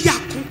who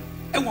diakon,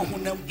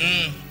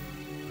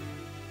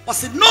 but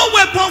say no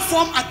weapon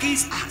formed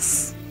against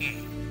us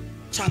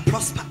shall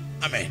prosper.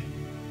 Amen.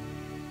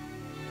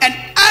 And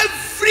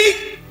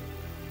every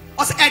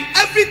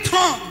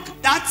tongue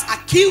that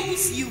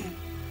accuses you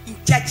in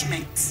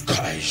judgment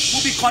Gosh.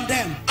 will be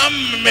condemned.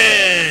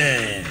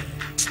 Amen.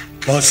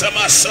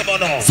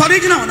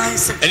 Sorry, you know,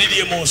 nice. And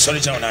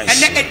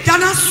then a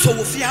dana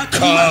Sophia.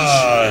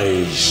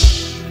 Gosh.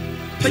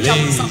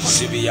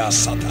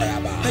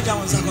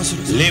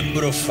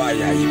 Libro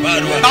fire.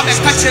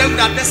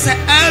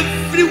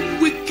 Every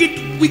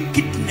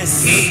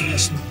wickedness.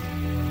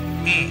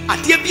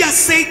 At the be a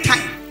say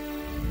time.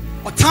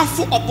 Or time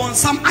for upon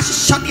some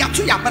Ashadia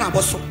to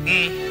Yabaraboso.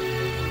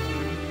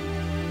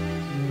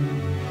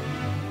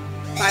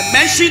 I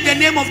mention the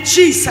name of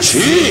Jesus.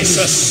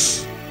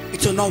 Jesus.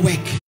 It will not work.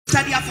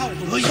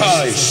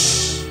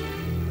 Gosh.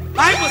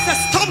 Bible says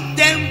stop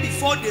them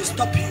before they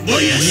stop you. Oh,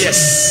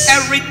 yes.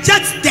 And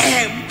reject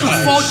them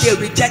before they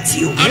reject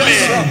you.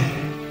 Amen.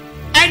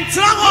 And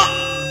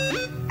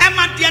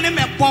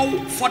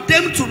for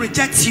them to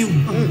reject you.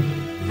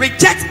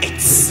 Reject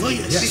it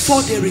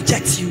before they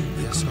reject you.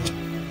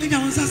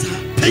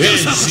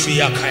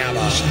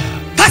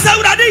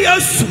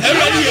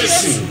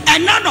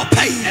 And none of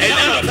pay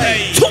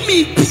to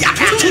me. I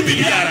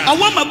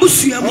want my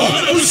busiamo,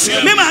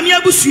 me mamia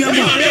busiamo,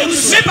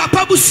 me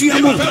papa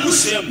busiamo,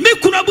 me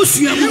kuna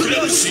busiamo,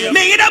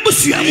 me ida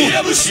busiamo,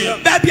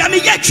 baby I'm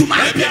yetuma,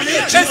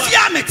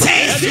 Fia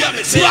mete,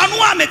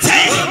 Wanua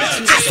mete,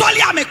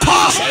 Asolia me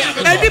call,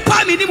 and the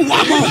palmy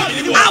wamo,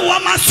 I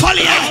want my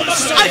solia,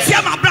 I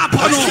fear my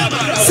brapono,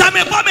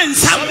 Sammy Bob and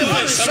Sam,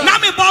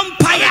 Nami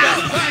Bompire,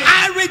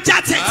 I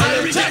reject it, I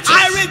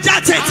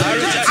reject it,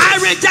 I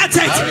reject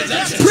it.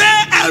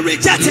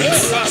 reject it.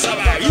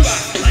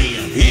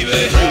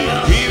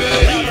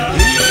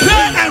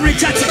 Pray and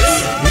reject it.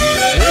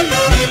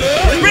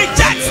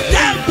 Reject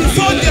them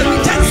before they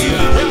reject you.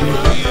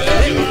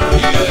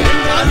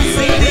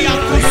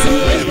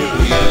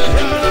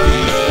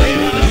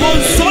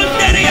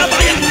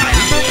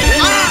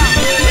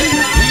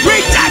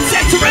 Reject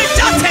it,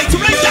 reject it,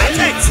 reject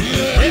it.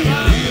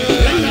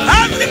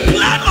 Every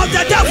plan of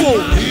the devil,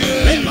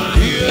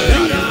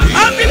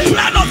 every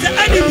plan of the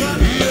enemy,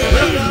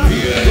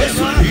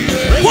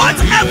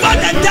 whatever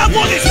the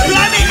devil is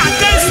planning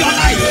against your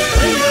life,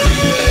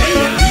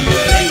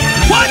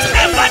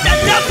 whatever the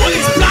devil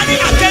is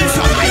planning against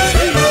your life,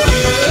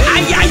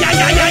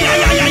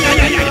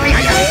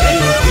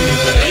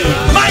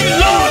 my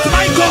Lord,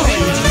 my God,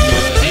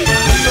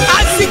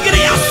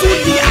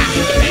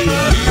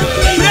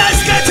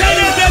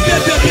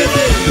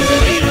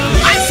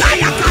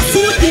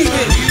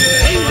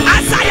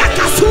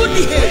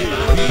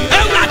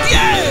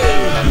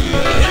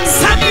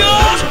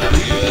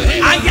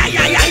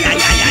 Agradaa,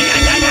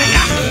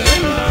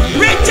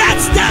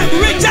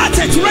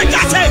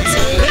 reject it.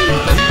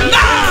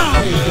 Now,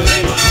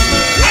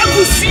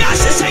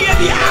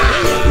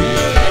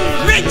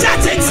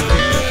 reject it.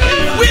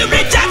 We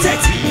reject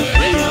it.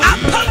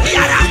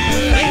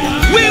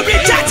 We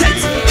reject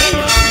it.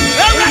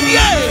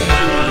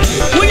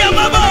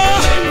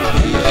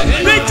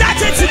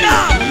 Reject it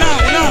now.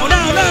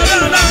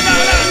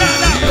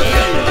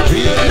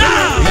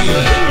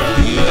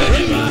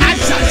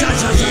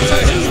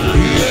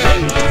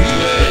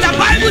 The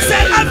Bible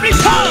said every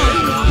tongue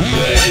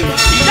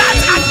that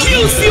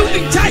accuse you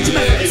in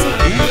judgment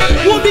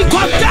will be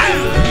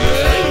condemned.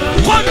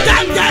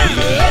 Condemn them.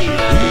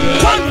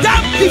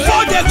 Condemn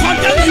before they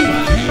condemn you.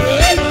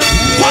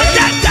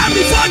 Condemn them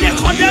before they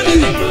condemn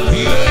you.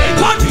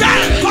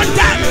 Condemn.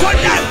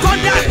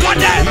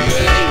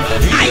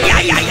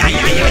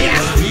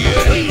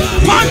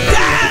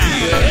 Condemn.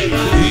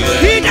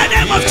 In the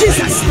name of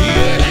Jesus.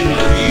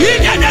 In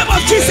the name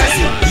of Jesus.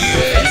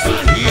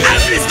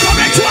 Every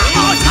spiritual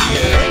altar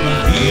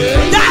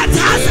that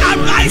has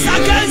arisen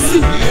against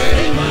you,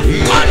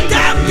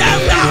 condemn them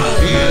now.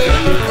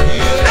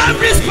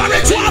 Every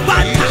spiritual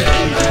banter,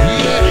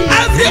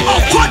 every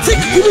occultic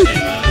group,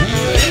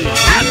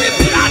 every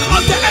plan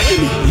of the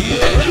enemy,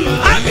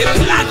 every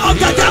plan of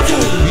the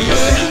devil,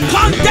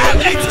 condemn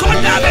it.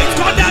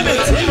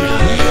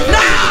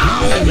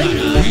 Now,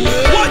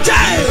 watch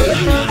it.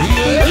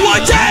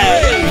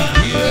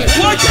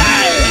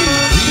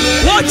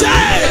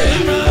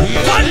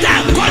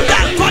 Condemn.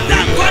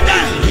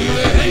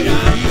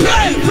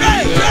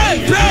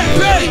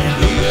 Pray.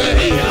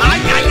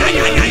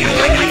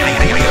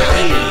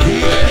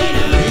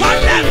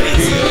 Condemn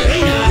it.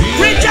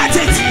 Reject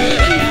it.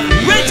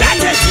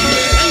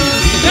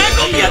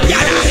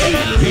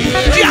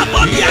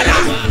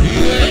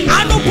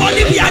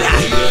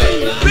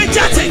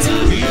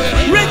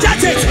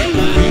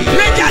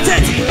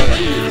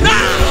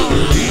 Now,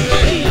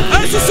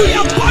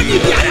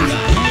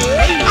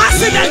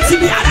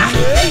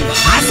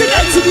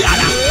 accident.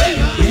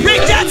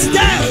 Reject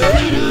them.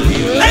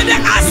 Any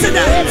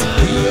accident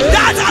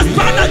that has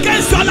brought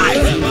against your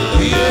life,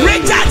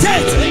 reject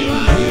it.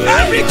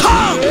 Every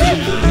tongue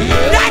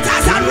that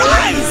has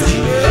arisen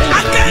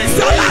against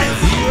your life,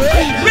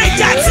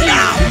 reject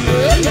now.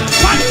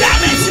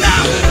 Condemn it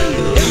now.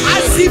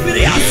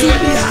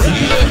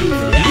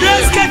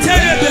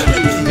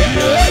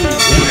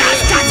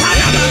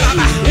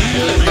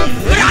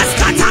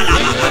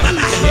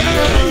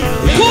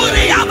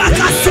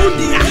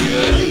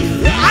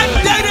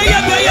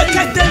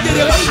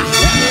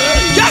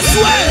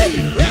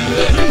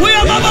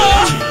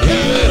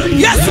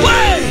 Yes,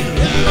 way.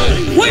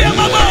 We are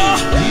Mama.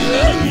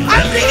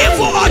 Every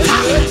evil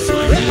altar,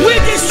 we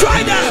destroy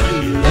them.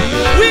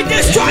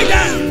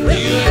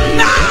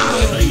 Now.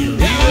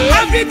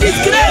 Every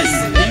disgrace,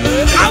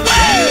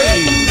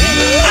 away.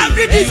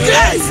 Every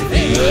disgrace,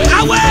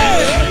 away.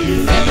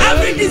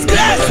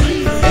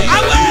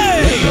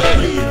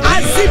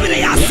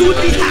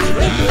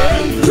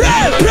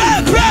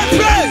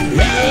 Pray.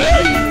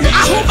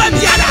 Ahuma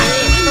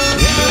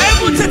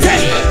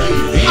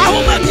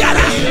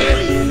biara.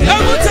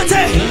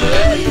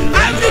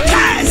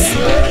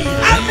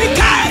 Every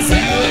curse,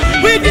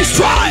 we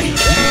destroy.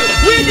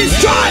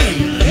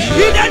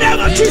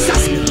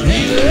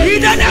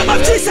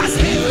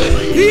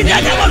 In the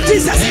name of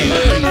Jesus.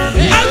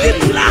 Every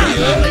plan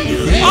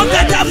of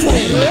the devil,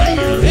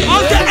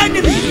 of the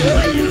enemy,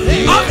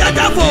 of the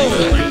devil,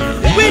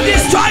 we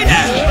destroy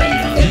them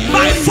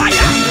by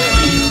fire,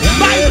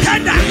 by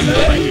thunder,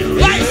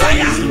 by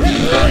fire,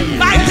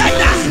 by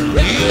thunder.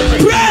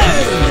 Pray.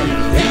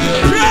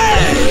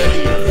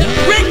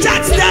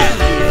 Reject them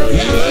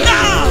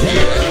now.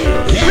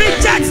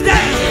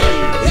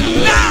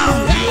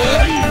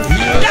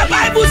 The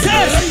Bible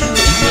says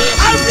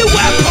every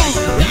weapon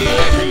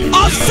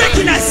of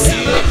sickness,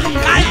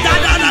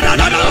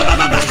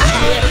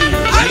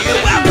 every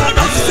weapon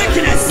of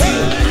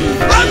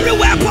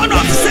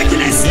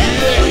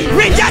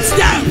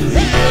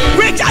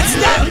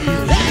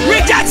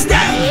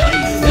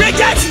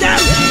reject them.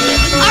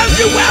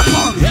 Every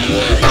weapon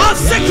of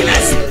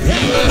sickness,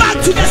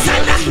 back to the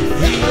sender.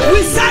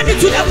 We send it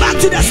to the back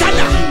to the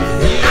sender.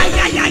 Ay,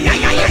 ay, ay,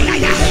 ay, ay, ay,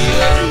 ay, ay.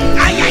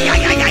 Ay, ay,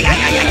 ay, ay, ay, ay,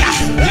 ay, ay, ay.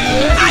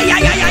 Ay,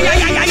 ay, ay, ay,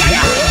 ay, ay, ay,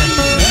 ay.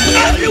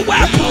 Every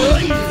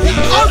weapon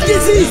of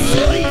disease,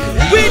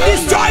 we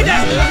destroy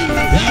them.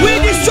 We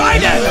destroy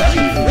them.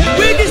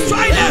 We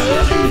destroy them.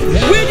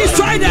 We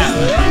destroy them.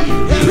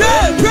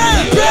 Pray, pray,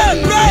 pray,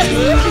 pray,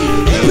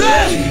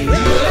 pray.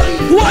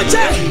 Watch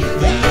it.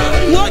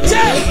 Watch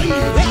it.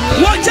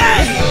 Watch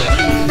it.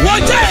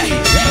 Watch it.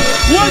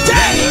 Watch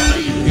it.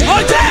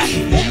 Watch it.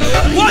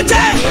 Watch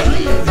it.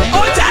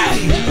 Watch it.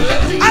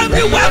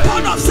 Every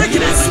weapon of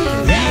sickness,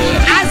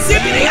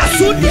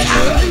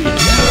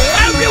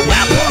 every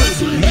weapon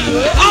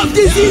of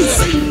disease,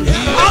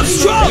 of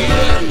stroke,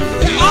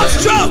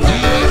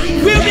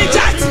 we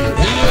reject,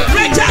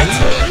 reject,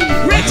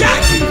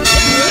 reject.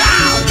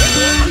 Now,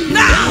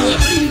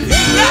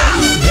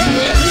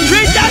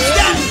 reject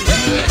them.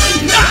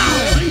 Now,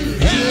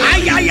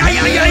 ay, ay, ay,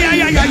 ay, ay,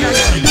 ay, ay, ay,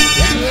 ay,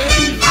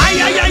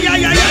 ay, ay,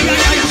 ay, ay,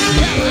 ay,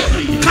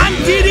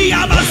 Kandiri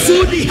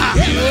Abasudiha.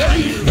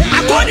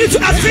 According to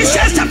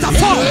Ephesians chapter 4,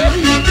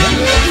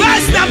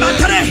 verse number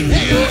 3,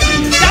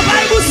 the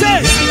Bible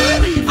says,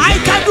 I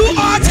can do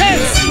all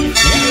things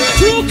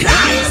through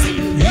Christ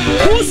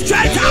who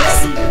strengthens us.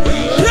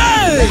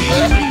 Pray.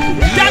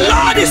 The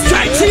Lord is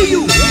strengthening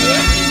you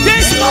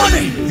this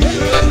morning.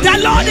 The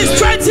Lord is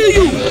strengthening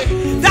you.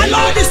 The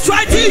Lord is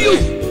strengthening you.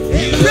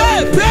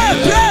 Pray, pray,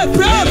 pray,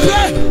 pray,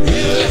 pray,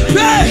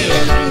 pray,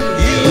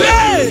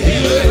 pray.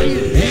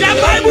 The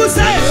Bible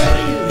says,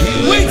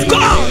 with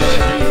God,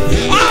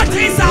 all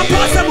things are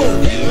possible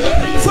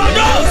for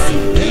those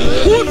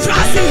who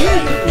trust in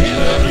Him.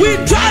 We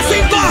trust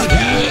in God.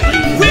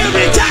 We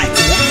reject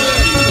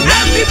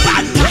every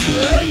banter,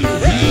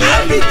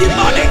 every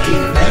demonic,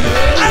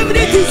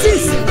 every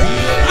disease,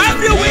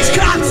 every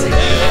witchcraft.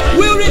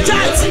 We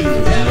reject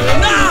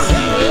now,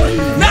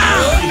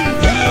 now,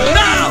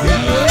 now,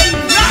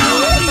 now.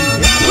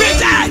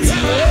 Reject.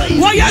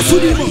 Waya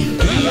Sudimo,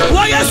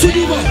 Waya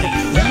Sudimo,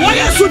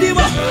 Waya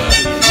Sudimo,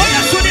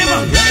 Waya Sudimo.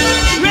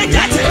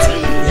 Reject it.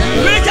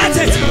 Reject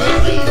it.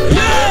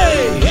 Pray.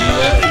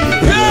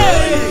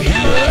 Pray.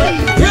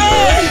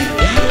 Pray.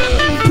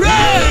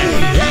 Pray.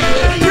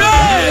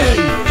 Pray.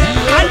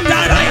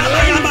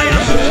 Andarayabaya.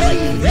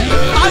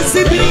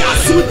 Azibiri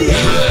Asudi.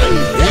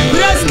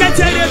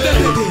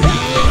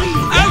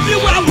 Every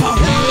weapon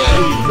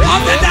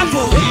of the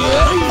devil,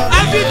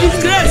 every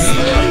disgrace,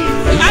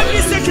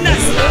 every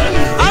sickness,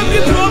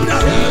 every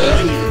problem,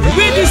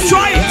 we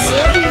destroy it.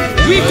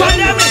 We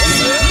condemn it.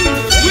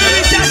 We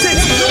reject it.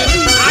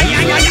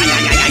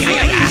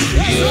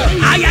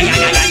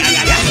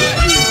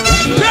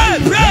 Pray,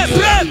 pray,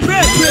 pray,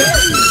 pray, pray.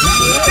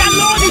 The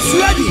Lord is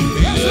ready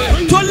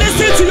to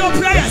listen to your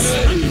prayers.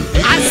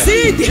 I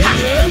see the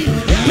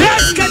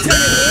let's get it.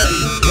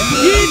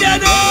 In the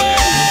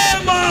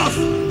name of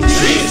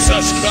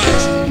Jesus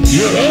Christ.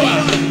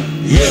 Yehovah.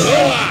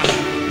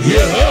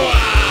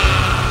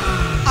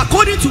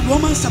 According to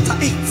Romans chapter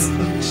 8.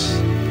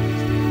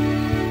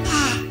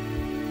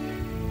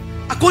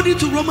 According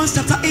to Romans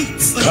chapter 8,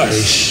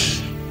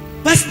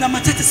 verse number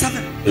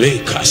 37,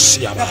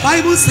 the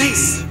Bible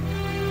says,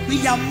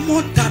 we are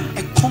more than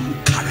a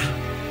conqueror.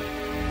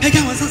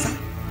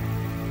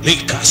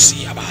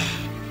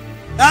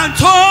 And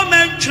to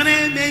mention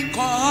him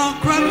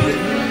conqueror.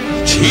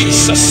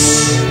 Jesus.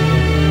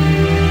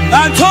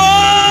 And to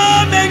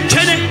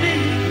mention him.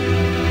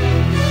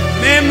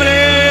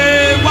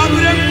 Memory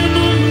wabre.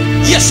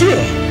 Yes, sir.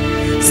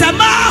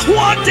 Sama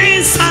what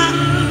is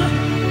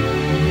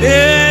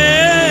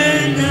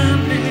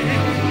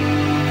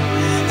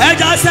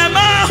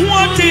Sama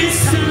what is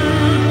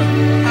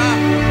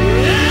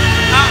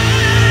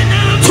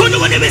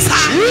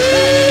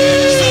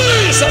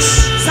Jesus.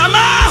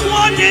 Sama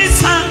what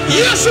is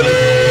yes,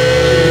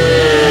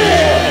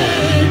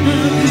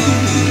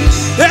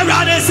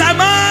 Agradaa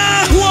Sama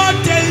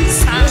what is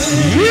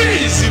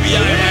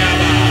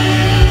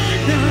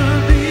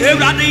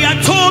Agradaa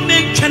told me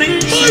can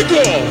it my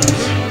God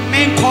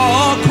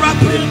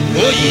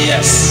oh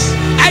yes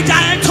I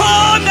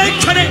told me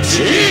can it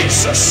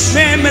Jesus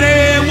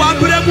memory one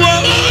my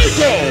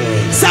God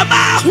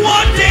Sama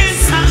what is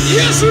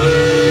yes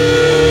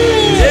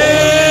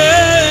yes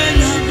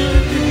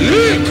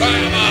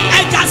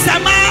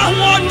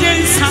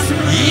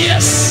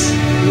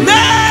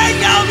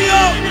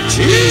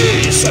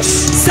Jesus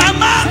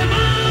Sama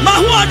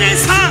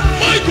Mahwadis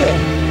my God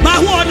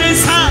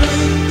Mahwadis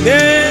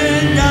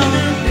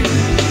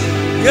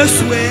yes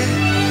we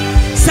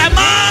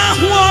Sama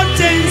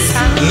Mahwadis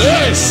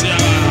yes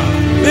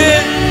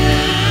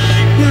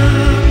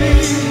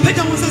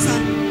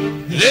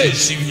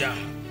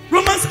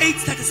Romans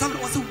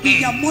 8:37 was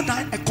we are more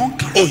than a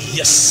conqueror. Oh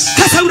yes.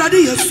 Agradaa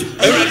yes.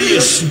 Agradaa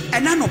yes.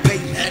 And I no pay.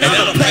 And I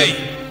no pay.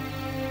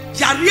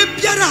 Yare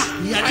biara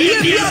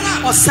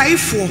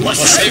Osaifo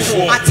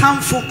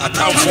Atamfo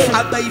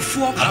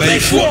Abaifo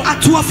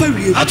Atuafa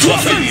wie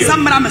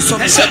Samra meso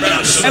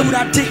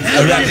Ewurade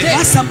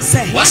Wasam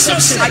say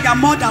I am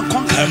more than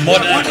conqueror.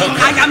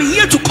 I am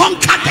here to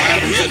conquer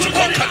them.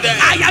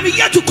 I am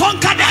here to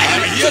conquer them.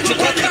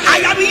 I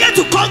am here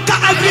to conquer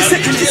every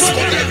sickness.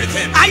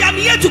 I am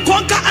here to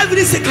conquer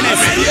every sickness.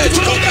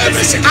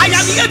 I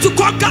am here to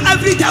conquer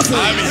every devil.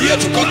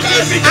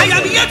 I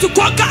am here to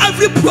conquer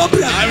every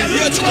problem. I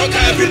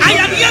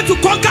am here to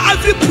conquer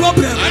every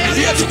problem.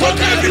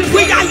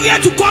 We are here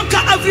to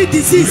conquer every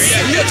disease.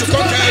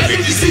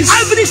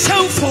 Every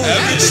shameful.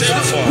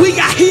 We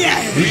are here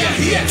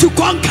to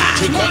conquer.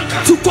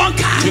 To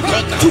conquer.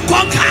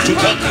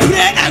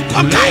 Pray and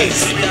conquer.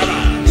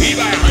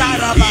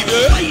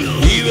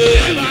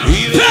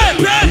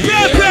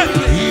 Pray.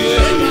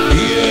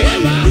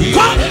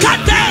 Conquer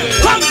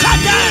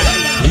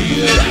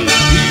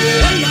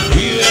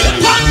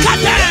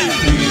them.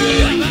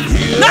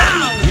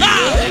 Now.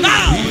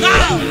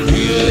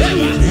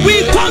 We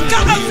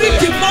conquer every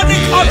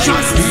demonic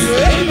utterances.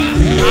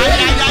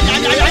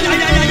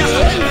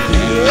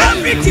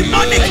 Every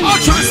demonic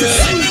utterances.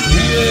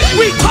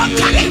 We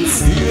conquer it.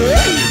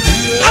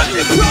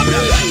 Every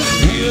problem.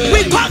 We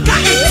conquer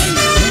it.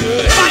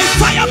 By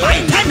fire, by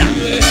thunder.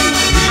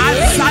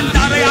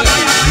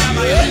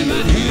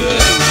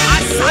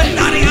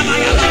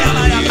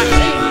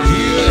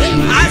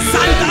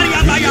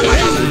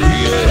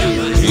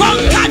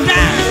 Conquer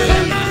them.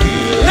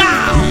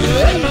 Now.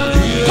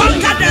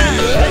 Conquer them.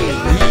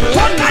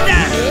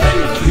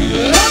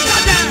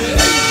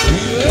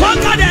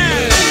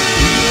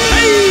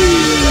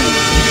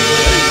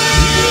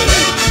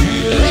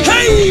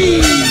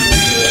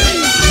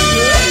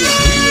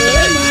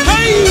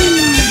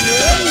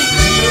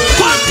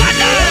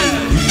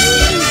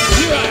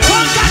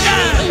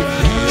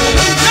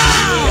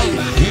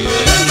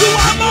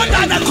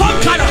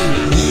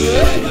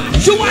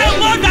 You are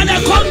more than a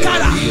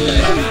conqueror.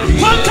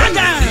 Conquer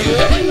them.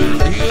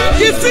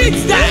 Defeat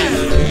them.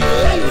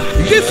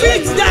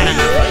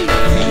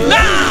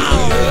 Now.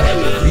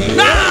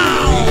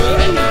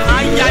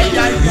 I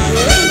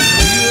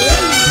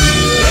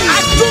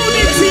do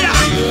it here.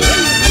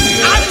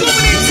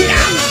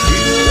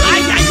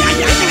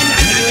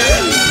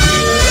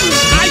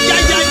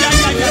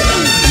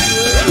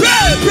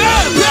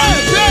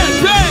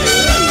 Pray.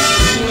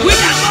 We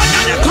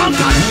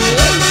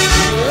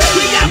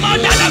are more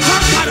than a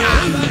conqueror.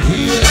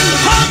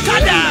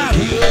 Conquer them.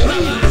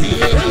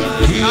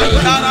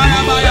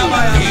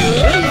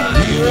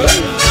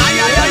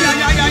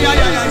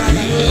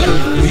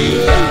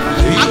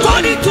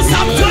 According to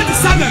Psalm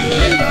 27,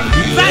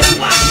 verse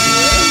 1,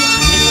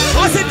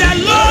 was it the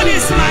Lord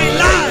is my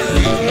life?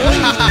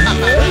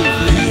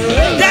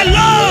 The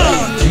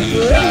Lord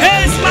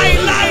is my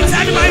light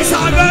and my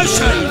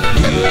salvation.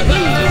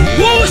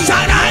 Who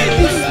shall I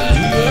be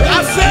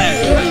afraid?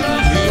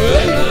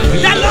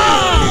 The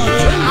Lord.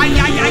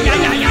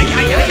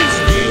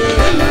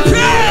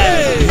 Pray.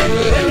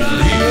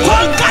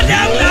 Conquer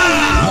them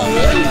now.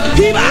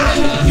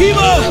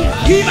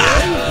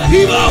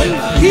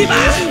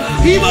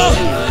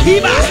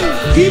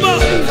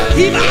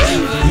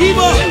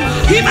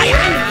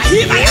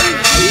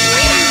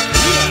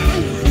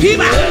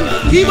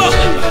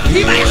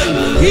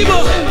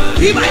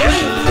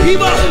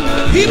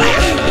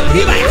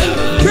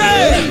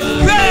 Pray.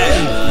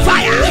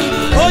 Fire.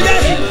 Oh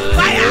yeah.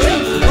 Fire.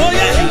 Oh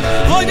yeah.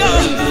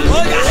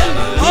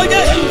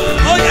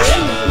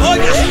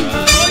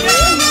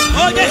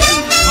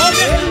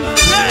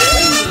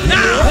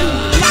 Now.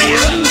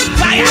 Fire.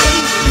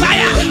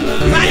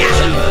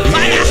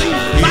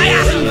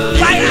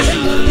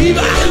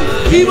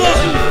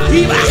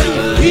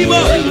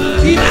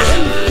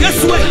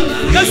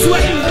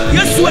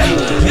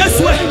 Yes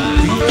way.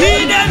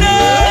 In the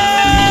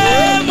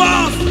name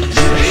of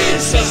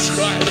Jesus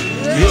Christ.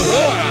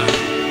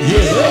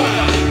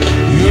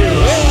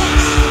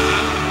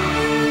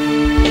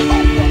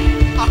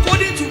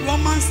 According to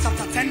Romans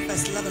chapter 10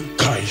 verse 11.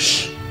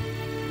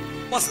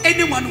 Was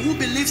anyone who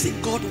believes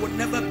in God will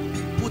never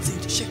be put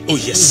into shame. Oh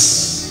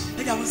yes.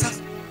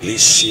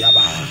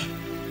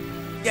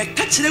 Yeah,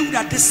 catch them with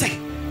that say.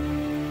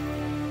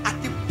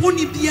 At the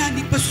pony bia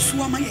ni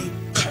pesuwa maye.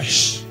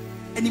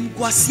 And in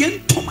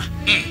Guasien Toma.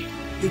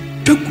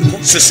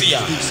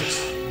 Cecilia.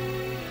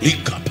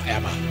 Lika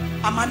Payama.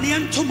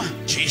 Amanian Toma.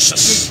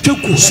 Jesus.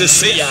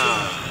 Cecilia.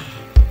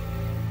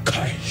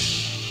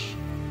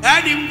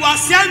 And in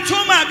Guasien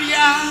Toma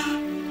bia.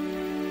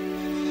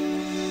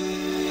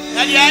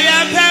 And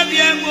ya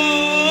Pabiamo.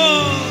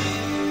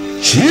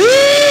 Jesus.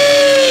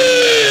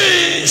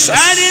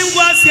 And in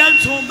Guasien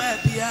Toma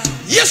bia.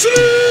 Yes,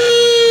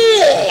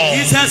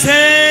 Jesus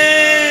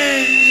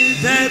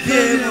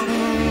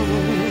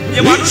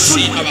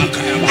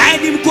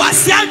and in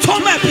Guasian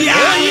Toma Pia.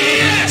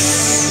 Yes.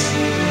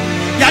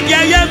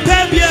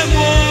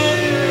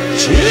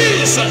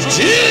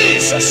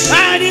 Jesus.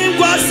 And in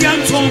Guasian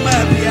Toma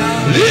Pia.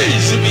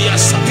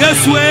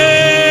 Yes,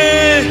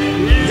 way.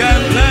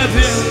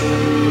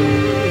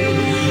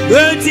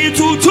 Eti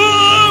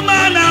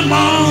tutuma na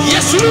mo.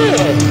 Yes,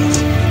 Lord.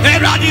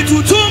 Eradi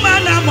tutuma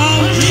na mo.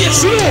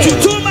 Yes, Lord.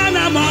 Tutuma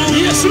na mo.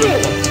 Yes,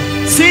 Lord.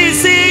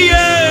 Sisi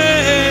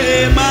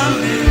ye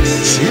mami.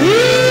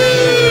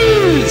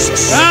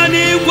 Jesus.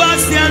 Ani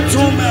wasi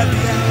antuma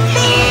bia.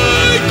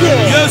 My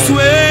God. Yes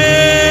we.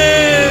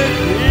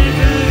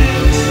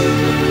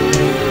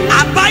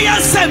 Abaya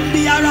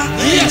sembiara.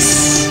 Yes.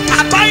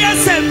 Abaya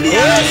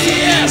sembiara. Oh,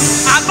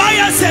 yes.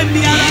 Abaya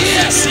sembiara.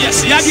 Yes,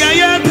 yes, yes. Yadia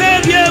ye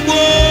pebie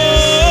mo.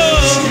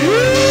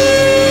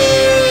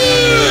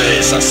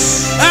 Jesus.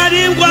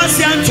 Ani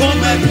wasi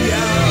antuma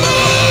bia.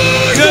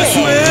 Yes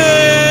we.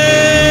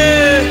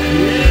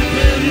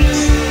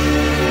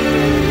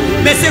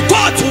 Mese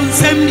kotun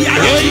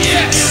sembiara. Oh,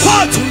 yes.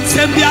 Kotun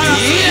sembiara.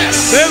 Yes.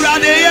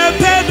 Erade ye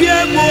pebie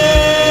mo.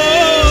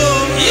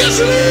 Yes.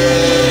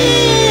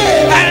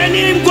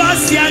 Ani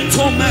wasi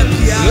antuma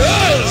bia.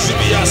 Yes.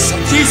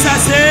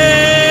 Jesus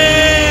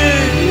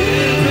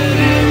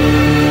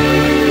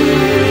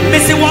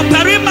Mese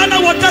waparima na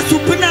wata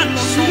supina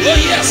no. Oh,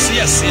 yes,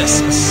 yes,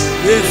 yes, yes.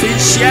 If in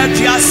share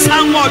dia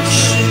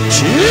sandwich.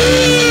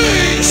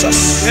 Jesus.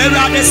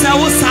 Erade se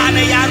wo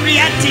sane ya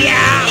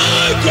riatia.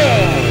 My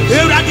God.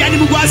 Erade ani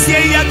mugwase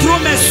ya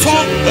trome so.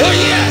 Oh,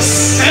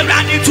 yes.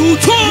 Erade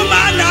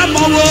tutuma na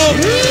mowo.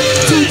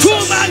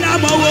 Tutuma na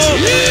mowo.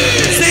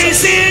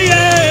 Sisi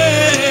ye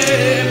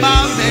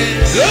mame.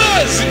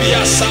 Yes,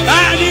 yes.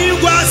 Ani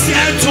gwase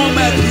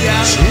tome bia.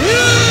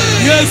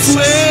 Yes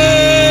we.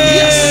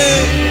 Yes.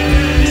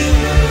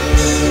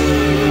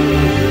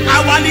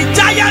 Awali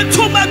giant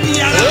tome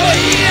bia. Oh,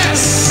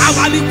 yes.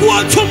 Awali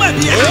guo tome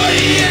bia. Oh,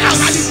 yes.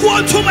 Awali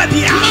guo tome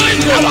bia.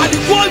 Awali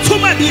guo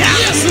tome bia.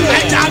 Yes, Lord.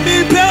 Etami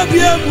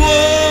pebie mo.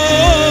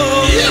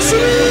 Yes,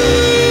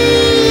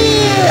 Lord.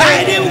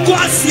 Ani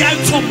gwase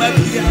tome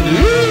bia.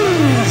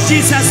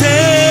 Jesus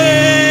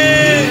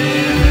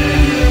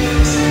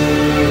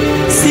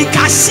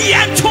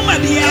Sikashia tome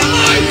bia.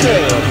 My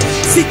God.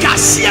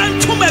 Sikashia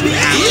tome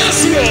bia. Yes,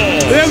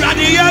 Lord.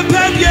 Erade ye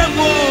pebie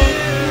mo.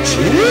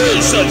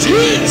 Jesus,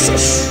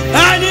 Jesus.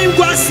 Ani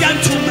gwase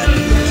tome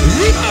bia.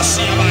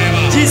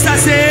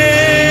 Jesus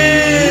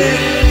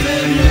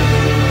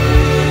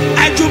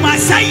Ejuma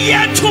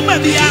saye tuma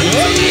bia.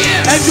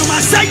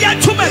 Ejuma saye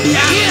tuma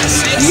bia.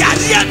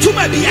 Yari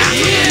tuma bia.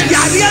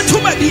 Yari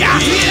tuma bia.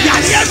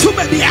 Yari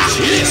tuma bia.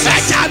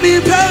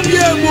 Etami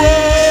pebie mo.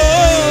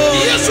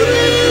 Yes,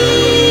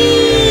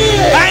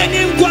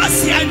 Ani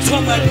gwase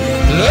tuma bia.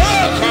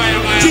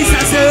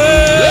 Jesus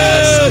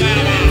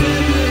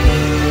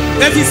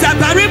Efisa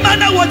barima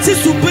na woti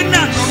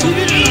supina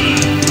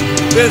no.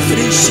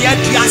 Efrishia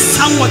dia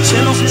sandwich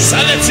no.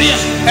 Salatia.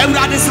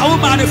 Erade sawo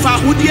ma ne fa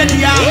hodie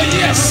dia. Oh,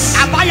 yes.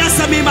 Abaya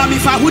sami ma mi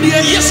fa hodie.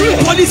 Yes,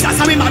 Lord. Police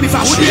asami ma mi fa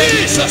hodie.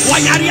 Jesus.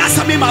 Wayari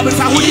asami ma mi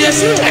fa hodie.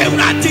 Yes, Lord.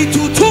 Erade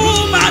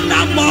tutuma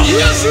na mo.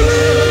 Yes,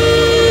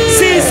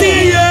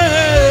 Sisi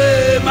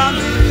ye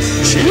mami.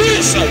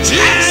 Jesus,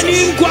 Jesus.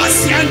 Ani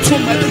gwasi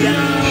antuma bia.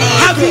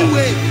 Have your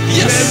way.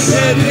 Yes.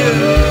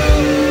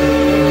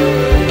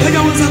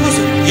 Kaya wanza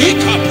maso.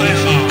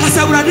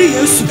 Kasa uradi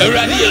Yesu.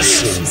 Eradi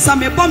Yesu.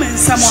 Same bome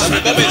nsamo. Same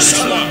bome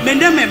nsamo.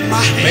 Mende memma.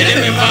 Mende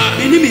memma.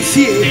 Meni me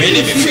fie.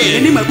 Meni me fie.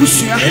 Meni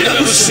mabusua. Meni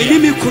mabusua. Meni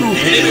me kunu.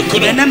 Meni me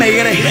kunu. Mende me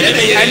yere. Mende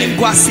me yere. Ani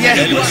gwase.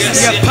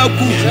 Gwase. Ya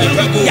pagu.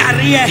 pagu.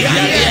 Yare.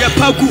 Ya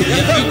pagu.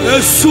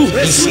 Yesu.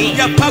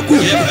 Ya pagu.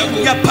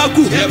 Ya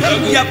pagu.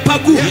 Ya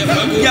pagu.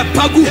 Ya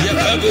pagu.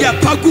 Ya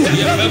pagu.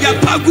 Ya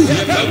pagu.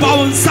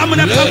 Bawon sam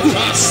na pagu.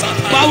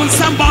 Bawon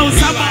sam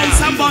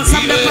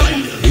na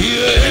pagu.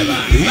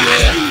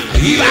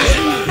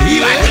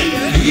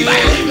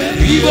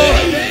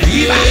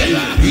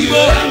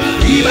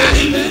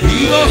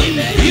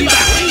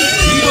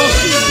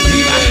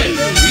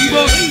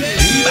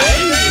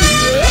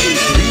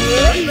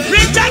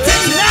 Reject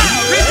it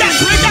now.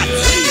 Reject.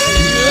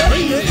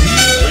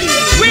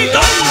 We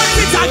don't want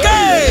it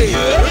again.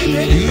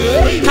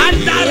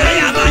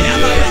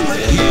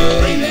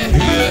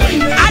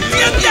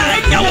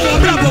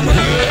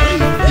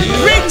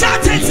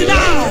 Reject it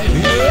now.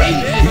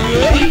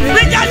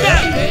 Reject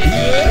them.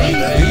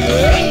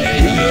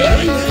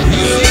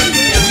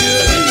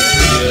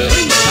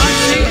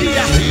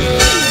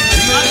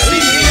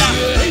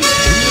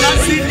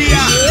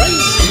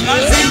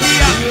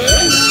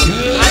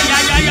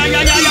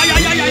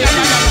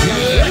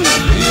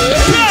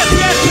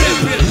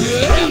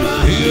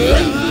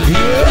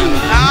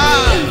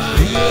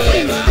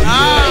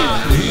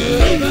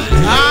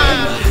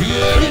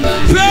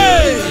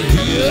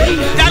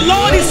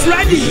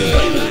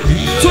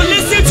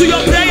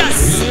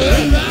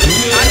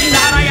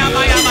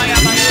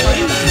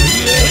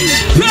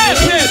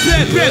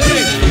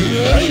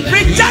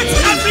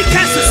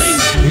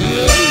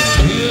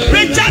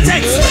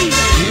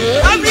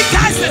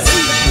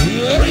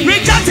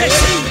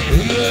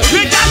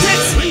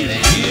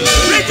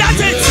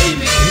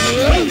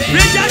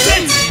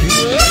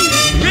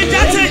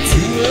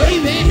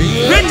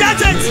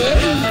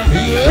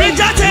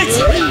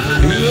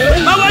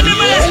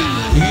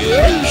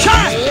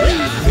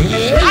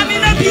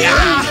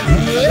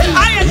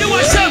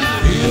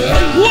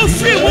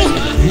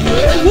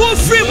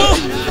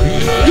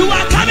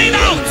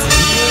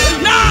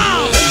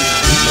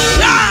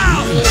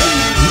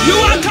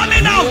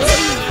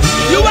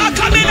 You are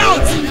coming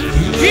out.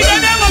 In the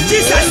name of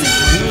Jesus.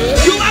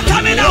 You are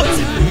coming out.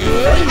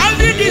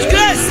 Under this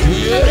grace.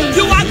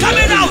 You are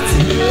coming out.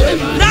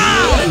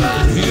 Now.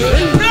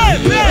 Pray,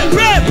 pray,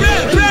 pray, pray,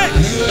 pray.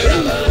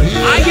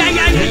 Ay, ay,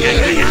 ay, ay, ay,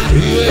 ay.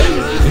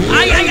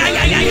 Ay, ay, ay,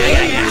 ay, ay,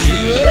 ay, ay.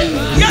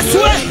 Yes,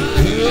 way.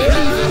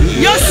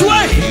 Yes,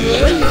 way.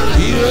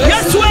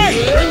 Yes, way.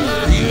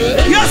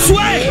 Yes,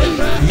 way.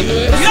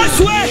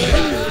 Yes, way.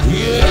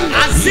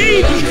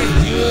 Azib.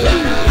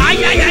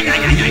 Ay, ay, ay,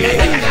 ay, ay, ay, ay,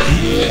 ay.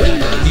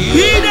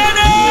 In the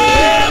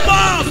name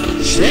of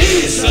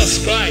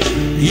Jesus Christ.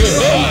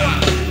 Yehovah.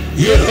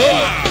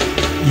 Yehovah.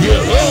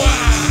 Yehovah.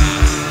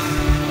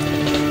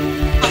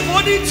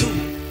 According to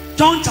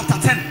John chapter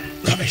 10.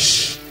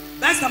 Kamesh.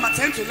 Verse number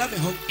 10 to 11.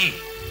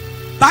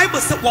 Bible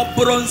says what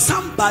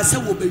bronzam basa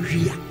wo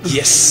bewia.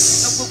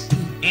 Yes.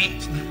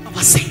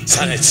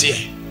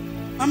 Sanity.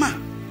 Mama.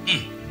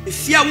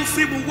 If you are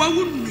free, but what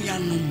would you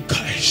know?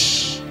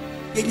 Kamesh.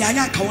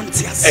 Yenyanya ka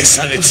wonte ase.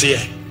 Sanity.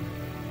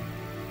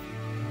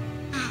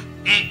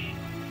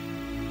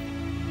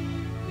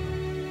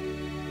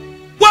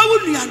 What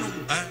would you know?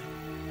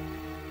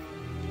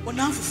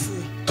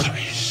 Wonderful.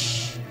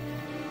 Kamesh.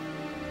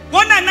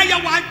 One another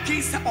one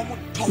case of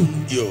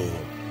tongue. Yo.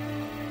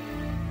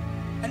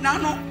 And now,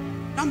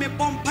 now me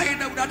bomb pie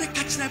that would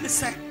catch them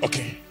say.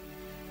 Okay.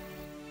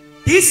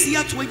 This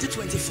year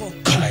 2024.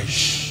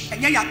 Kamesh.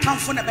 And you come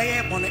for the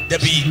bay bonnet.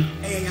 Debbie.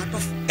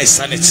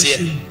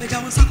 Sanity.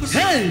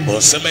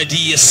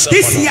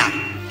 This year,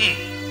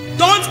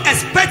 don't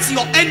expect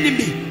your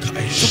enemy to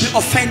be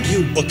offend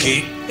you.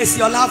 Okay. It's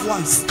your loved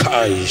ones.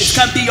 It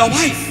can be your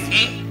wife.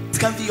 It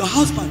can be your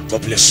husband.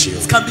 God bless you.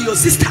 It can be your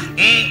sister.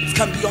 It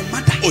can be your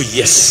mother. Oh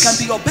yes. It can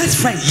be your best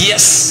friend.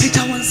 Yes.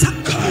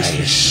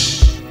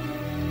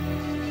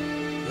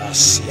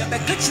 Last year.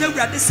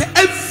 They say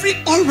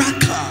every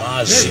oracle.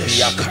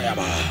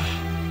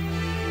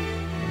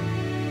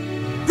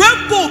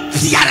 Rainbow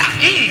Piara.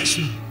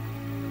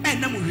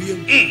 And I'm real.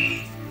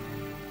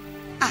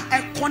 I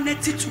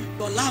connected to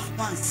your loved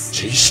ones.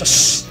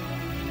 Jesus.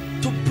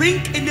 To bring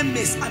any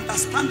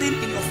misunderstanding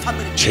in your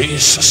family.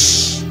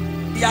 Jesus.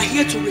 They are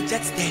here to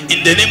reject them.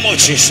 In the name of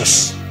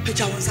Jesus.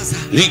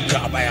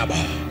 Lika bayaba.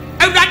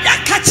 And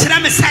I catch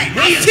them and say,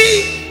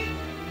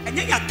 and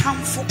you are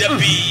come for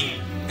Debbie.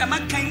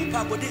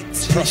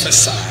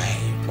 Prophesy.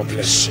 God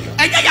bless you.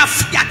 And you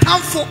are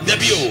come for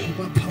Debbie.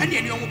 And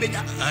then you will be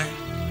there.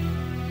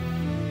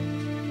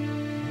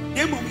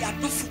 Name of your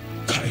tofu.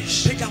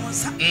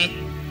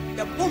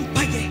 The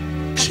bombay.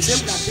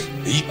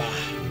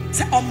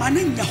 Say, oh, man,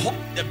 in your home.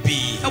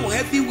 Debbie. I will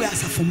everywhere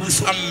as a former.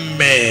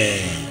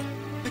 Amen.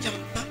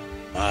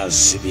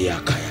 Azibia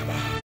Kayaba.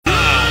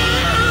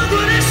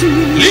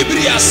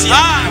 Librias.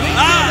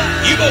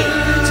 Ibo.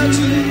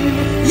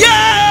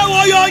 Yeah,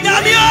 Woyo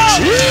Nyame.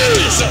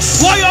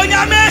 Jesus. Woyo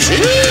Nyame.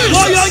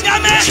 Woyo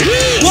Nyame.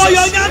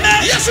 Woyo Nyame.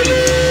 Yes.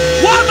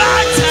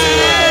 Wabate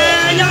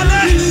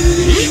Nyame.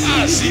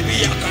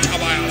 Azibia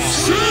Kayaba.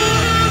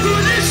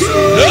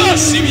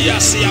 Azibia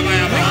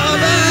Siabayaba.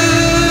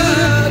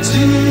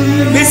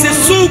 Mrs.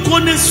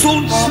 Sukone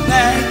son of Oh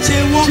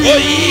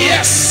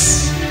yes.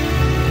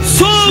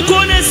 So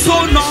gonna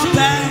so no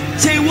bad.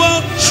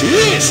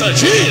 Jesus,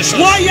 Jesus.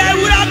 Why I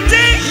would have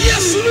day?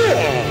 Yes,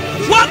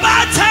 Lord. What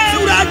about time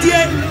would I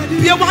dear?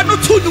 You want to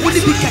tune the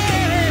big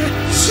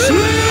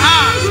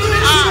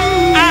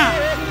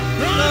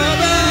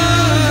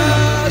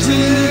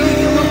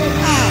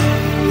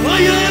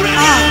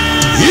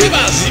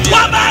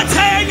What about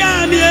time?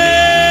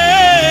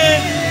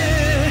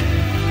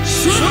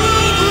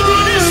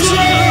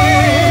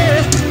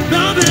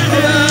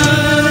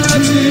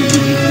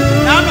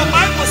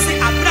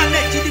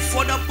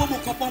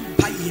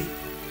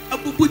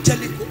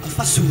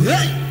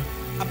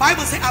 The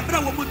Bible says,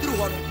 Abraham will do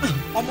one.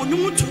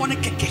 Omonyu to one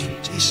keke.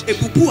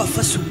 Ebubu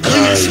afasu. I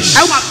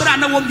wa Abraham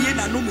na wo mie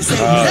na no me say.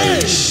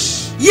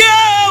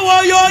 Yeah,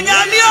 wo yo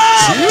nyamio.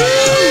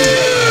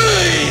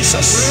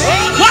 Jesus.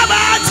 Wa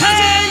ba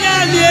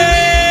nyamie.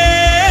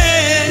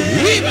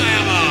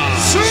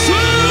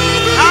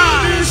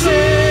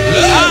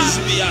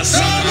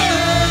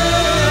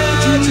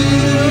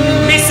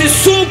 Mrs.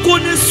 Suko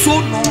ne so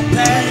no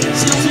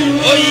page.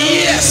 Oh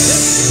yes.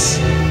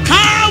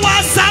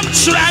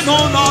 No,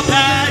 no,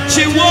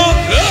 Pachi, what?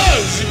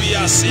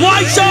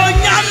 Why so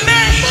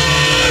yummy?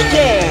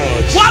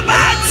 What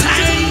about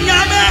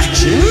yummy?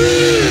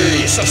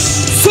 Jesus.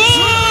 So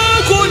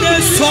good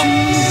as so.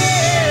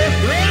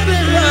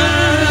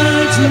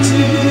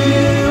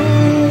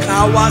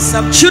 Now was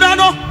some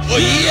churano. Oh,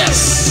 yes.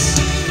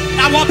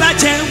 Now what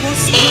about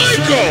my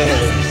God.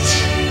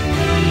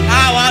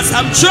 Now was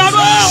some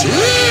trouble.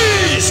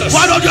 Jesus.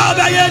 What do you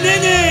buy?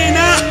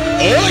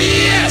 Oh,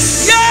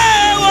 yes.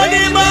 Yeah, what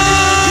am I?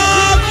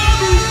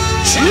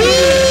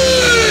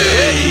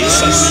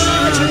 Jesus.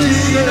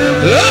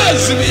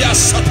 Lazibia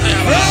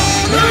Satayaba.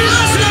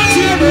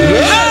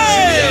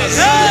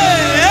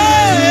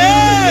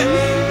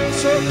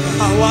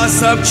 I was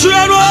some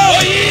trouble.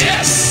 Oh,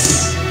 yes.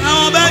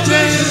 Now about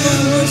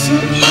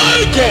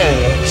my God.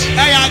 I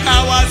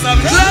was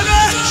some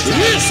trouble.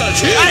 Jesus.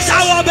 I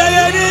shall obey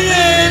any.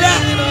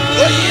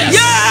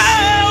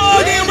 Yeah,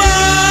 Onima,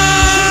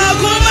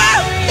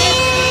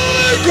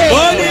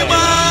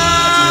 Onima,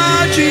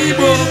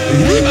 Chibo.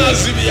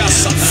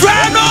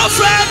 Friend, oh,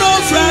 friend, oh,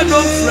 friend,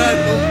 oh, friend.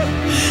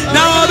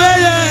 Now obey.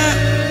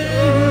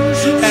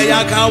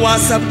 Ayaka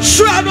some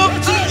trouble.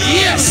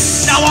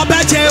 Yes. Now I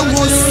bet you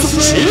was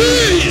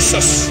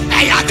Jesus.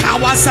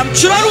 Ayaka some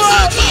trouble.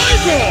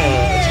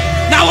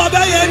 Now I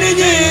bet you.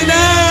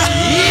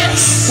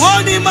 Yes.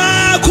 Onima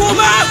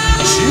kuma.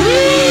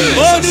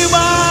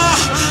 Onima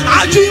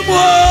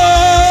ajimo.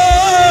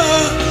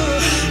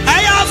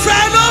 Aya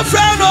friend, oh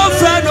friend, oh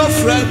friend, oh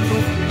friend.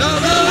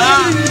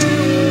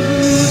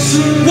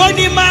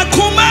 Onima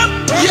kuma.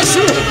 Yes.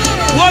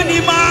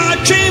 Onima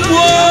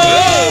ajimo.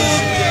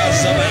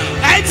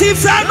 Eti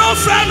friend, oh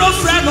friend, oh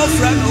friend, oh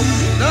friend.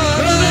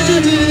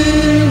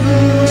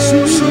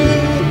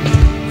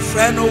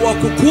 Friend, oh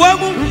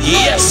wakukuamu.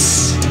 Yes.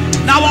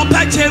 Now I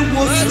bet you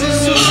was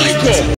Michael.